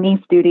my niece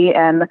duty,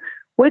 and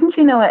wouldn't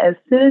you know it, as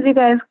soon as you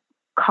guys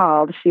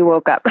called, she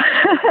woke up.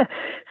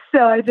 So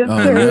I just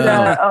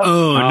heard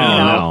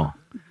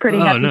pretty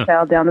happy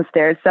child down the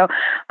stairs. So,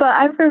 but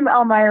I'm from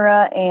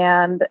Elmira,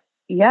 and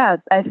yeah,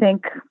 I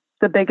think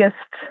the biggest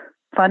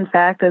fun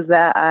fact is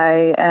that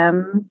I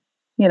am,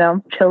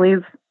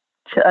 Chili's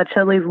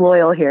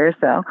loyal here.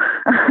 So, all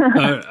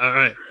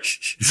right.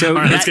 So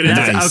all right, let's get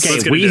into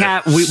this. Okay,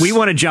 we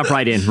want to jump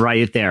right in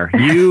right there.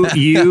 You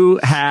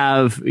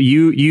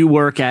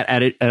work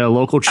at a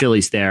local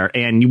Chili's there,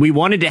 and we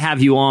wanted to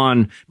have you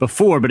on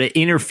before, but it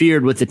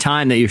interfered with the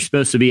time that you're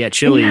supposed to be at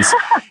Chili's.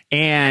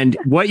 And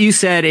what you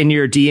said in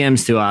your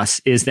DMs to us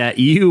is that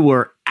you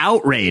were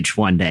outraged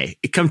one day,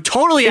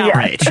 totally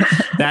outraged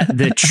that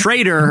the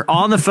trader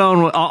on the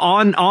phone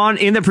on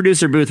in the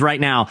producer booth right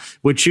now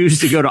would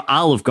choose to go to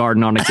Olive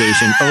Garden on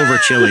occasion over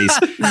Chili's.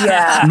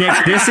 Yeah. Nick,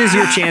 this is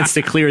your chance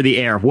to clear the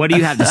air. What do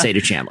you have to say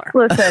to Chandler?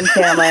 Listen,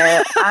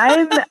 Chandler,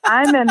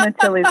 I'm in the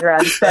Chili's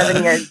around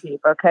 7 years deep.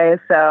 Okay,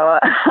 so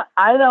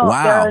I don't.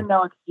 Wow. There are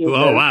no excuses.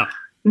 Oh wow.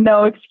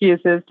 No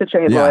excuses to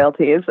trade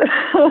loyalties.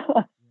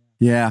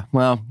 Yeah,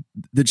 well,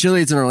 the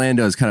Chili's in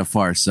Orlando is kind of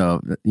far,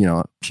 so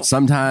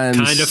sometimes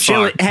kind of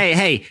far.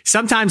 Hey,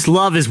 sometimes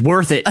love is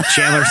worth it,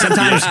 Chandler.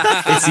 Sometimes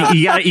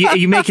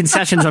you make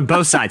concessions on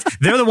both sides.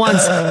 They're the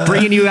ones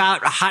bringing you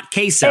out hot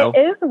queso.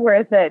 It is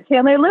worth it,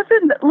 Chandler.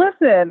 Listen.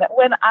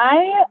 When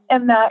I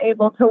am not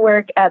able to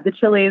work at the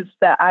Chili's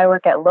that I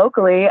work at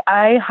locally,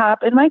 I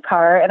hop in my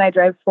car and I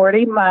drive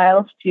 40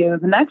 miles to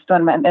the next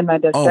one in my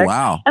district. Oh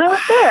wow! And I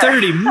was there.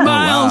 30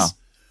 miles.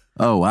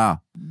 Oh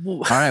wow!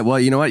 All right. Well,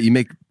 you know what? You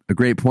make a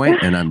great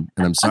point, and I'm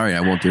sorry,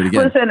 I won't do it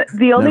again. Listen,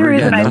 the only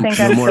reason I think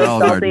I'm so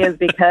Olive salty is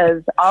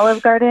because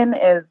Olive Garden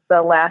is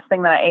the last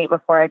thing that I ate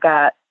before I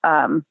got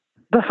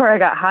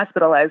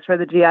hospitalized for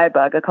the GI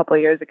bug a couple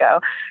of years ago.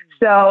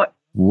 So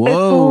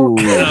whoa,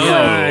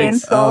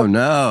 insult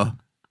no,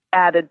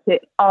 added to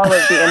all of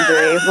the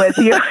injury with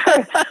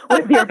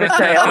your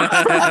betrayal.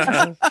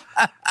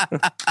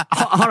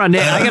 Hold on,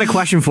 Nick. I got a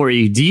question for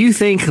you. Do you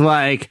think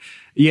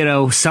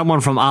someone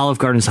from Olive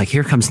Garden is like,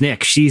 here comes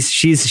Nick.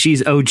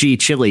 She's OG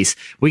Chili's.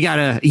 We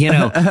gotta,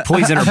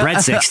 poison her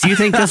breadsticks. Do you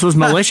think this was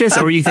malicious,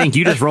 or you think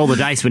you just roll the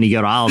dice when you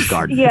go to Olive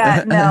Garden?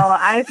 Yeah, no,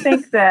 I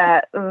think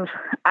that to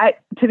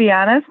be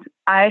honest,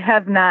 I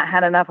have not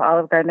had enough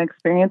Olive Garden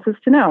experiences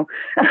to know.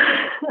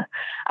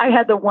 I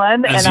had the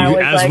one, and I was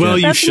like,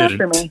 that's enough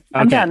for me.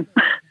 I'm done.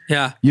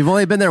 Yeah. You've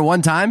only been there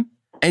one time,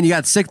 and you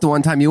got sick the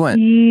one time you went.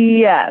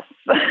 Yes.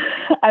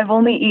 I've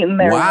only eaten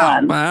there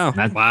once. Wow.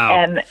 Wow.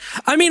 And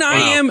I mean, I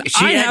have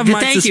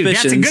my thank suspicions. You.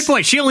 That's a good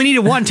point. She only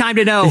needed one time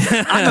to know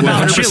I'm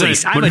about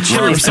Chili's. I'm a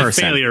Chili's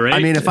person. Failure, right? I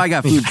mean, if I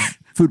got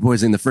food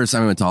poisoning the first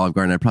time I went to Olive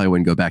Garden, I probably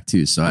wouldn't go back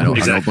too. So I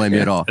don't blame you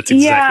at all. That's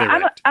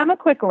exactly right. I'm a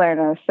quick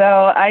learner, so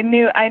I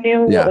knew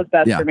what was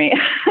best for me.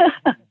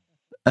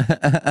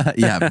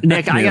 Yeah,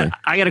 Nick,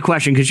 I got a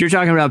question, because you're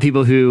talking about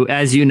people who,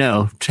 as you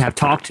know, have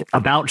talked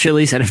about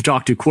Chili's and have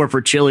talked to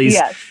corporate Chili's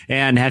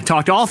and have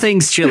talked all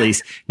things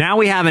Chili's. Now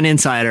we have an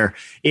insider.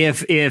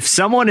 If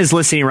someone is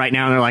listening right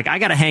now and they're like, I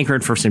got a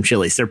hankering for some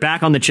Chili's, they're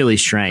back on the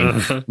Chili's train.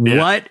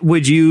 What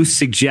would you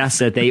suggest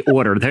that they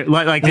order?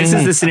 Like this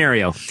is the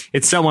scenario.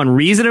 It's someone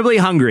reasonably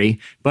hungry,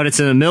 but it's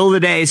in the middle of the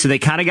day, so they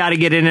kind of got to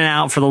get in and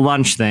out for the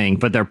lunch thing,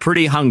 but they're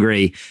pretty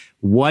hungry.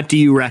 What do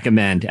you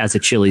recommend as a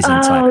Chili's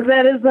insider? Oh,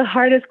 that is the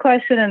hardest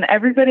question, and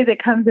everybody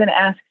that comes in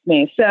asks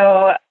me.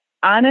 So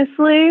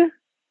honestly,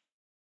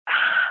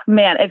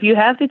 Man, if you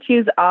have to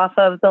choose off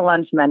of the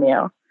lunch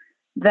menu,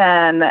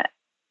 then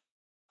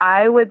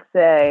I would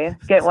say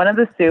get one of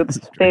the soups.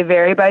 They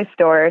vary by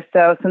store.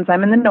 So since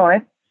I'm in the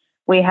north,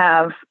 we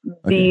have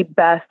the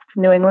best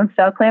New England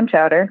style clam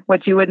chowder,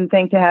 which you wouldn't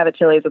think to have at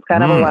Chili's. It's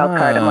kind of a wild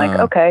card. I'm like,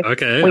 okay,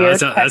 weird,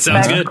 that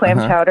sounds good. Clam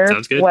chowder,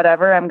 sounds good.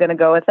 whatever. I'm going to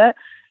go with it.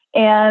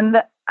 And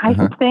I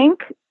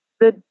think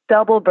the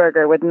double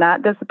burger would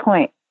not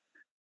disappoint.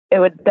 It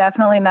would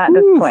definitely not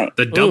disappoint.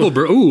 The double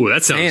burger. Ooh,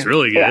 that sounds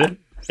really good. Yeah.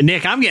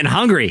 Nick, I'm getting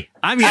hungry.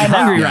 I'm getting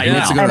hungry right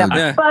now. I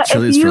know. But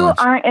if you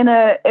aren't in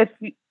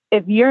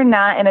if you're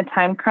not in a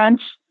time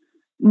crunch,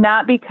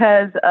 not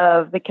because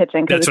of the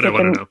kitchen, because the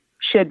kitchen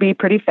should be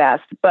pretty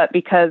fast, but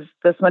because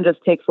this one just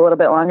takes a little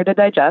bit longer to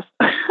digest,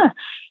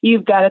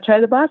 you've got to try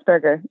the Boss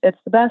Burger. It's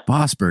the best.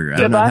 Boss Burger.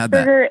 The Boss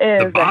Burger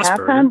is a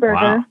half-pound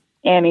burger,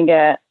 and you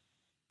get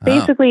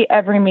basically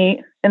every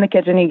meat in the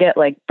kitchen. You get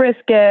like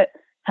brisket,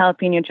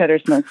 jalapeno cheddar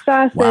smoked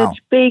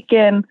sausage,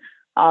 bacon,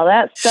 all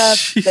that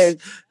stuff. There's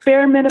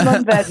bare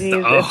minimum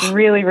veggies. It's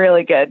really,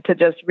 really good to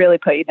just really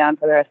put you down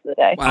for the rest of the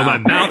day. Oh, my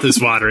mouth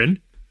is watering.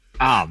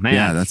 Oh man,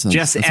 yeah, that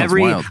sounds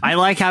every. wild. I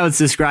like how it's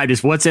described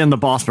as what's in the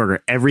Boss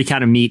Burger. Every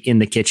kind of meat in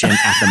the kitchen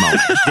at the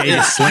moment. They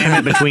just slam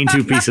it between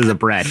two pieces of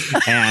bread,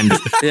 and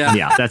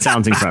yeah, that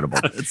sounds incredible.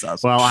 That's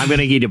awesome. Well, I'm going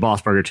to eat a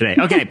Boss Burger today.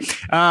 Okay,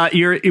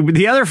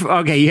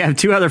 you have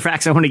two other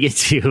facts I want to get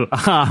to.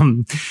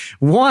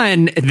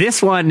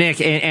 This one,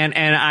 Nick, and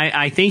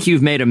I think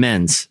you've made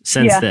amends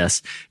since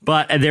this,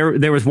 but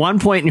there was one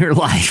point in your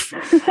life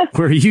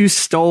where you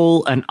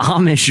stole an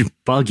Amish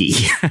buggy.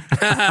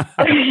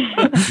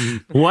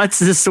 What's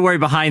the story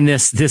behind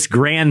this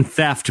grand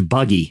theft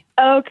buggy?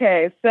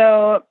 Okay,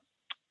 so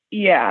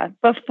yeah,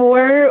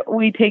 before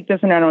we take this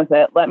and run with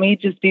it, let me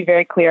just be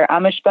very clear.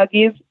 Amish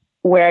buggies,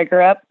 where I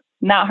grew up,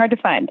 not hard to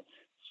find.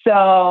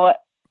 So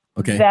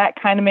that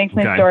kind of makes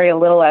my story a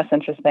little less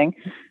interesting.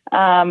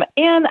 And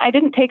I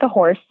didn't take a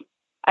horse.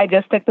 I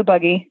just took the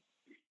buggy.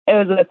 It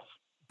was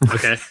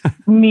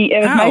me.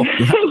 It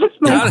was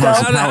myself.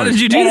 How did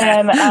you do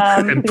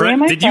that? And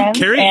did you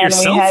carry it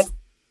yourself?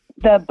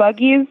 The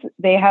buggies,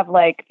 they have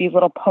like these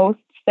little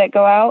posts that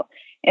go out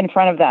in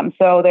front of them.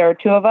 So there are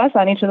two of us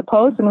on each of the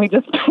posts, and we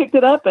just picked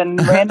it up and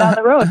ran down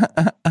the road.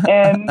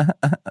 And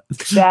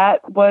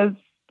that was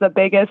the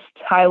biggest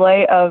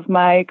highlight of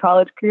my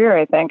college career,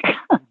 I think.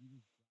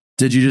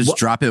 Did you just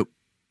drop it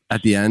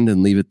at the end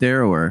and leave it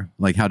there? Or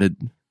like, did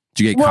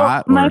you get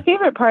caught? Or? My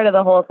favorite part of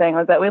the whole thing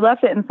was that we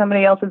left it in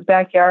somebody else's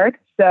backyard.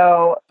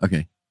 So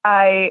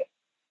I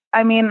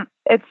mean,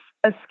 it's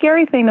a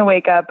scary thing to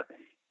wake up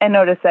and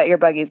notice that your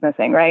buggy's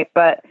missing, right?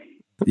 But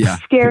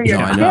scarier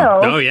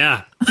still,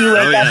 you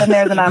wake up and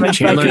there's an Amish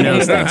buggy in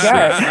your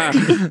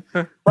backyard.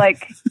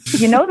 Like,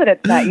 you know that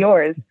it's not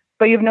yours,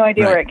 but you have no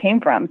idea where it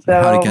came from.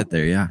 So how to get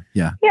there?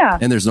 Yeah.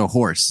 And there's no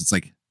horse. It's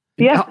like.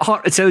 Yeah.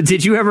 So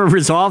did you ever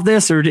resolve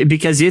this, or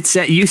because you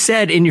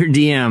said in your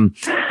DM,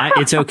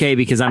 it's okay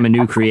because I'm a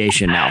new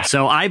creation now.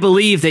 So I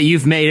believe that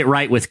you've made it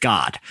right with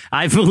God.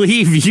 I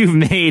believe you've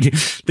made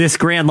this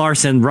grand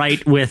larcen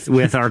right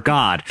with our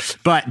God.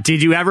 But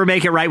did you ever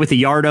make it right with the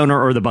yard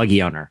owner or the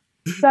buggy owner?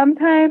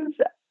 Sometimes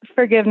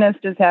forgiveness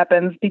just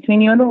happens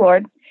between you and the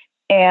Lord.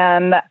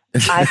 And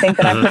I think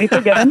that I'm pretty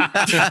forgiven.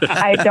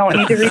 I don't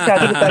need to reach out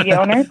to the buggy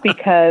owner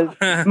because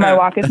my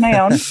walk is my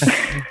own.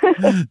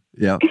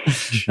 Yeah,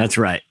 that's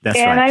right.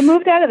 And I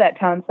moved out of that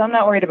town, so I'm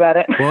not worried about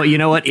it. Well, you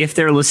know what? If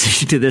they're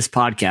listening to this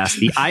podcast,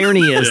 the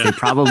irony is they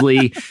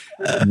probably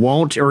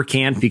won't or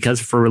can't because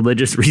for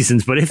religious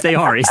reasons. But if they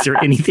are, is there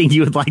anything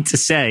you would like to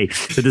say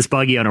to this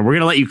buggy owner? We're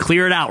going to let you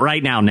clear it out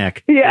right now,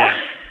 Nick. Yeah.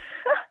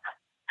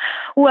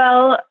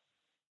 Well,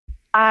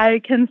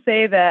 I can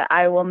say that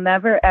I will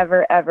never,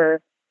 ever,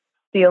 ever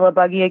steal a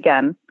buggy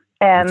again.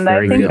 And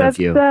I think that's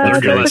a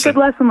good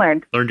lesson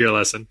learned. Learned your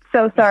lesson.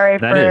 So sorry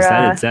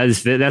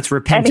that's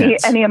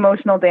repentance. Any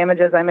emotional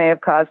damages I may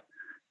have caused.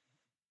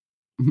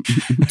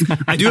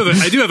 I do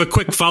have a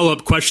quick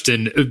follow-up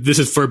question. This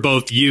is for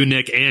both you,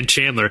 Nick, and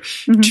Chandler.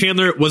 Mm-hmm.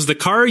 Chandler, was the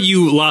car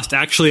you lost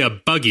actually a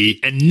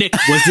buggy? And Nick,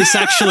 was this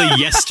actually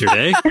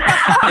yesterday?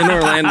 In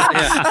Orlando,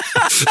 yeah.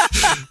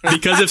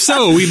 Because if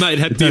so, we might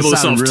be able to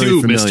solve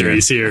two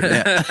mysteries here.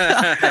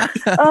 Yeah.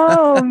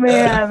 Oh,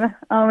 man.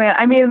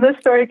 I mean, this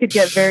story could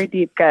get very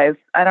deep, guys.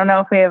 I don't know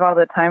if we have all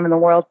the time in the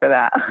world for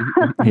that.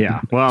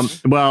 Yeah. Well,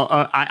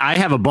 I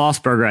have a Boss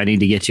Burger I need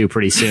to get to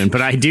pretty soon,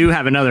 but I do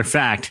have another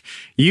fact.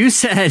 You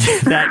said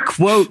that,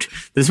 quote,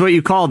 this is what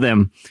you call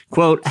them,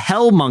 quote,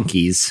 hell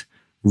monkeys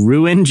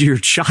ruined your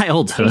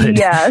childhood.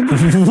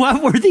 Yes.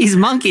 What were these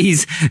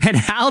monkeys and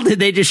how did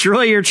they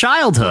destroy your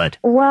childhood?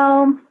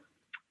 Well,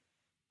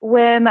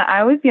 when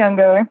I was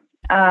younger,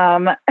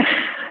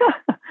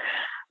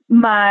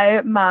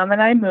 my mom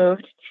and I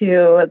moved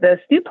to this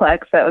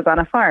duplex that was on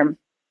a farm.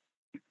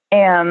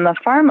 And the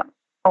farm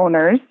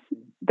owners,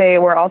 they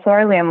were also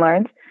our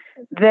landlords.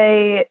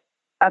 They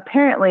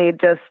apparently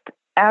just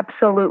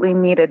absolutely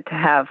needed to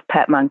have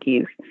pet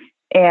monkeys.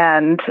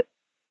 And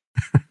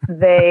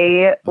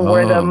they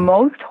were the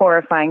most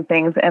horrifying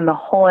things in the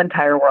whole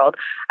entire world.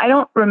 I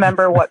don't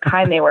remember what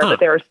kind they were, but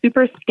they were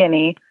super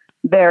skinny.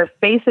 their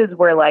faces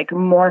were like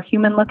more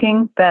human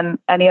looking than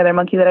any other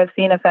monkey that I've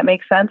seen, if that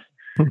makes sense.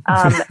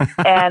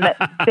 And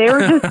they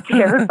were just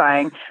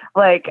terrifying.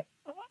 Like,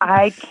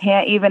 I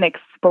can't even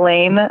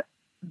explain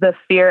the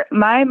fear.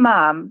 My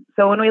mom,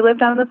 so when we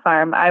lived on the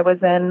farm, I was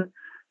in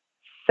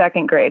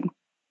 2nd grade.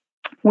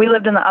 We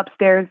lived in the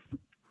upstairs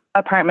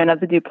apartment of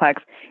the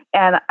duplex.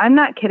 And I'm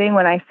not kidding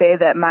when I say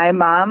that my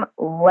mom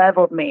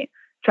leveled me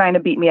trying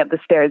to beat me up the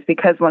stairs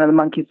because one of the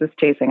monkeys was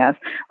chasing us.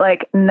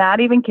 Like, not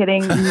even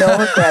kidding, no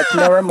regrets,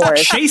 no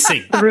remorse.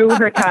 Chasing. Threw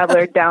her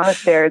toddler down the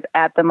stairs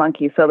at the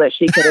monkey so that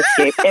she could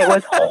escape. It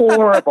was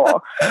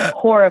horrible,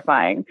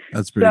 horrifying.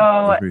 That's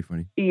pretty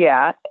funny.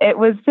 Yeah, it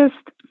was just,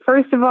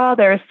 first of all,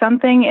 there was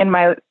something in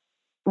my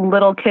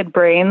little kid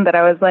brain that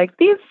I was like,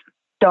 these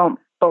don't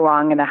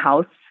belong in a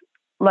house.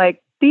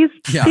 Like, these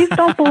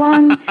don't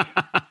belong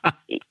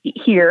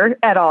here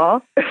at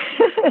all.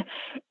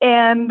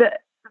 And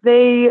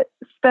they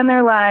spend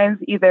their lives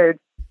either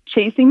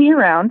chasing me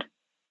around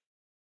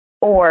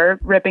or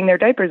ripping their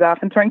diapers off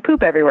and throwing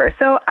poop everywhere.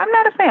 So I'm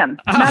not a fan.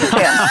 Not a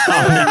fan.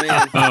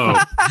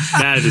 Oh,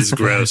 that is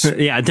gross.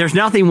 Yeah, there's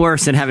nothing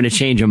worse than having to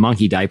change a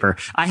monkey diaper.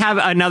 I have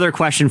another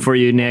question for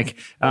you, Nick.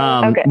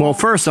 Okay. Well,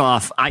 first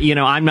off,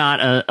 I'm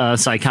not a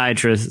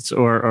psychiatrist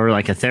or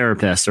like a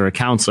therapist or a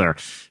counselor,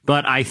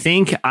 but I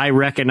think I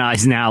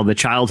recognize now the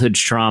childhood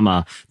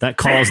trauma that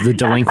caused the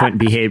delinquent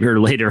behavior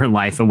later in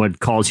life and what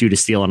caused you to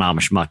steal an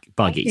Amish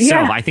buggy.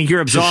 Yeah. So I think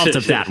you're absolved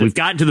of that. We've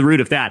gotten to the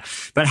root of that.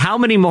 But how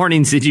many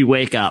mornings did you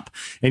wake up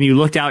and you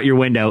looked out your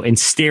window and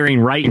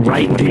staring right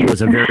into you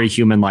was a very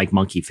human-like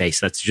monkey face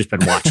that's just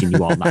been watching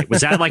you all night?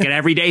 Was that like an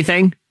everyday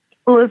thing?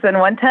 Listen,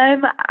 one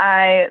time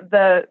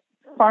the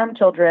farm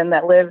children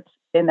that lived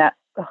in that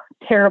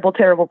terrible,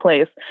 terrible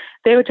place,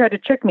 they would try to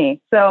trick me.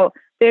 So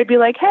they'd be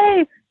like,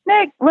 hey,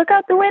 Nick, look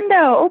out the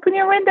window, open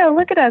your window,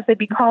 look at us. They'd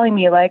be calling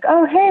me like,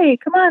 oh, hey,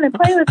 come on and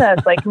play with us,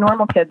 like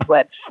normal kids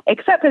would,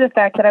 except for the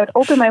fact that I would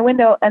open my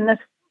window and this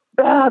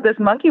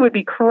monkey would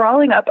be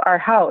crawling up our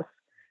house,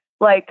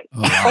 like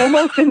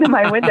almost into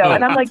my window.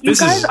 And I'm like, you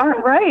guys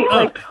aren't right.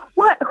 Like,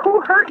 what?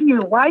 Who hurt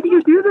you? Why do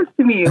you do this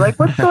to me? Like,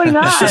 what's going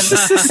on? So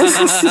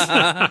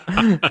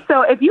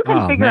if you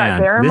can figure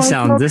out their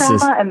emotional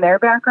trauma and their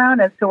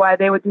background as to why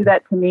they would do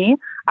that to me,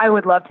 I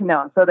would love to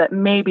know so that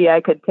maybe I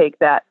could take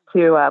that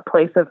to a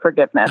place of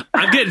forgiveness.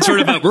 I'm getting sort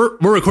of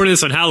we're recording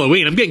this on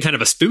Halloween. I'm getting kind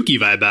of a spooky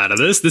vibe out of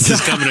this. This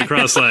is coming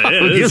across like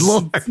this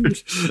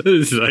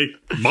is like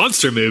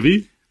monster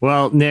movie.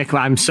 Well, Nick,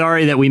 I'm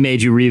sorry that we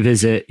made you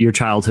revisit your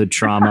childhood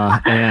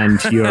trauma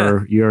and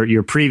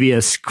your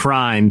previous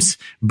crimes,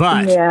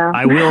 but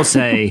I will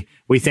say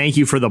we thank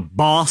you for the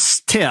boss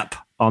tip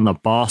on the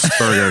Boss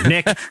Burger.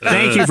 Nick,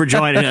 thank you for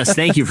joining us.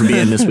 Thank you for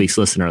being this week's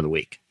Listener of the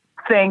Week.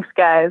 Thanks,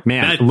 guys.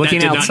 Man, that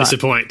looking did outside. Not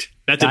disappoint.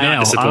 That did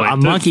not disappoint. A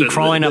monkey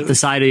crawling up the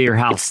side of your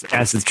house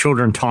as the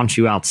children taunt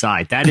you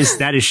outside. That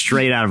is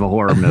straight out of a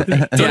horror movie.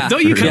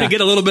 Don't you kind of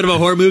get a little bit of a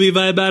horror movie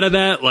vibe out of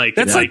that? Like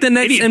that's like the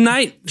next M.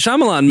 Night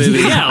Shyamalan movie.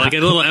 Yeah, like a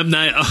little M.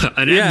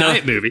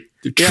 Night movie.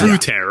 True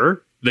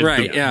terror.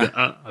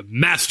 A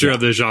master of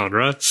the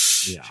genre.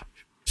 Yeah.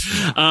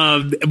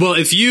 Well,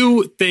 if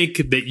you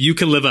think that you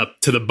can live up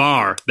to the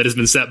bar that has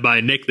been set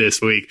by Nick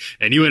this week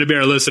and you want to be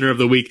our listener of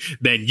the week,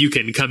 then you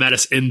can come at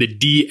us in the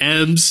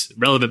DMs,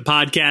 Relevant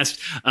Podcast.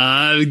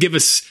 Give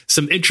us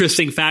some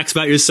interesting facts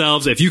about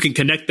yourselves. If you can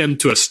connect them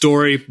to a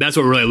story, that's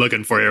what we're really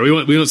looking for here. We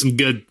want some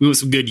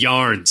good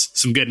yarns,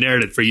 some good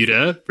narrative for you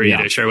to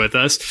share with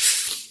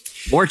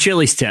us. Or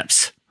Chili's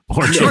tips.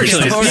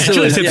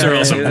 Chili's tips are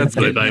also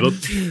really valuable.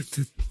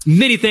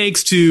 Many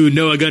thanks to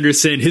Noah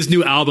Gundersen. His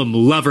new album,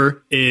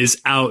 Lover,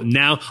 is out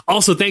now.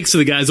 Also, thanks to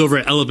the guys over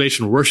at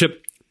Elevation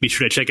Worship. Be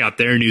sure to check out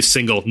their new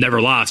single,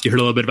 Never Lost. You heard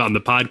a little bit about it on the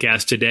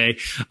podcast today.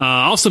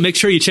 Also, make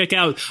sure you check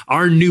out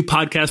our new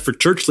podcast for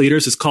church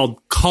leaders. It's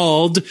called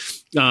Called.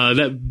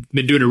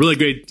 Been doing a really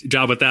great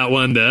job with that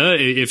one.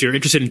 If you're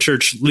interested in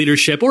church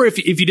leadership, or if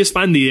you just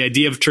find the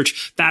idea of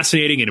church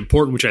fascinating and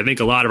important, which I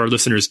think a lot of our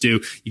listeners do,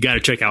 you got to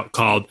check out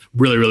Called.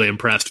 Really, really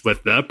impressed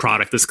with the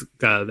product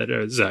that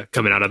is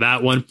coming out of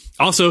that one.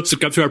 Also,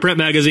 subscribe to our print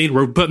magazine.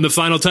 We're putting the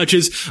final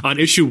touches on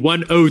issue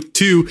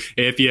 102.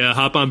 If you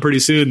hop on pretty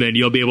soon, then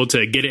you'll be able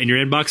to get it in your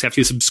inbox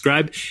after you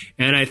subscribe.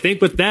 And I think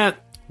with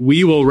that,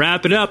 we will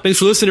wrap it up. Thanks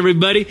for listening,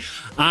 everybody.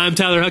 I'm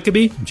Tyler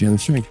Huckabee. I'm Chandler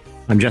String.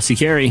 I'm Jesse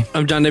Carey.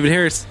 I'm John David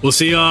Harris. We'll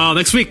see you all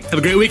next week. Have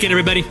a great weekend,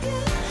 everybody.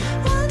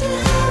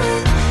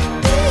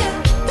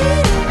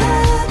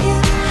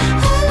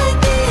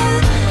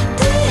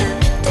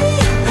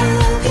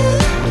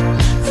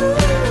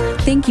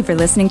 Thank you for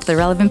listening to the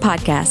Relevant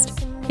Podcast.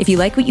 If you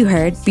like what you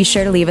heard, be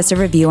sure to leave us a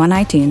review on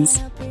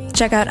iTunes.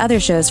 Check out other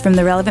shows from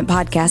the Relevant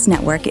Podcast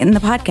Network in the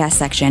podcast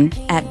section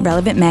at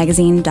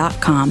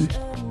relevantmagazine.com.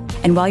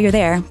 And while you're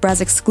there,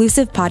 browse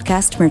exclusive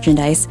podcast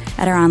merchandise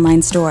at our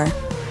online store.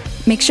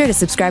 Make sure to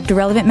subscribe to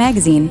Relevant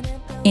Magazine.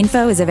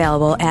 Info is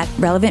available at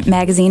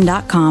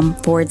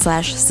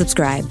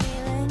relevantmagazine.com/subscribe.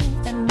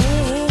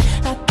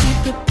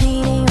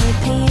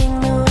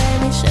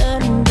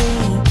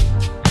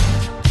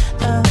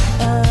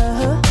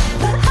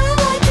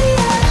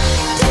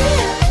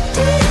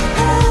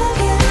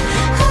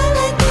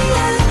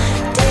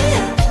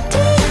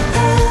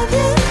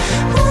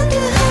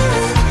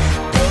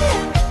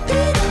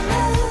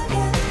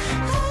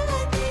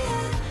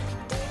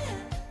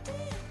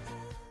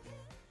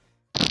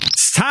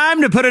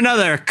 time to put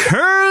another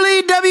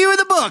curly W in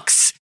the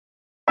books.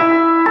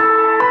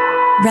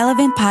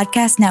 Relevant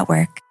Podcast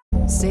Network.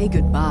 Say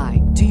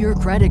goodbye to your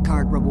credit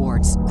card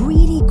rewards.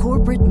 Greedy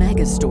corporate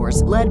mega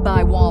stores, led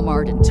by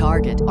Walmart and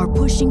Target, are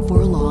pushing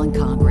for a law in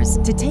Congress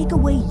to take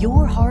away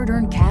your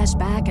hard-earned cash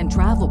back and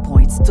travel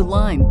points to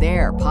line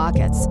their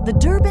pockets. The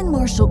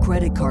Durbin-Marshall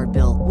credit card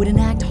bill would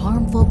enact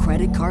harmful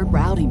credit card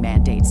routing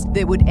mandates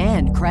that would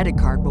end credit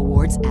card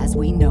rewards as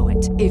we know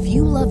it. If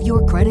you love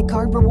your credit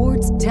card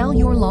rewards, tell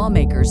your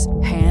lawmakers,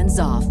 hands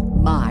off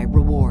my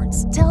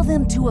rewards. Tell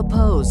them to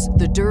oppose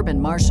the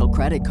Durbin-Marshall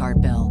credit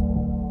card bill.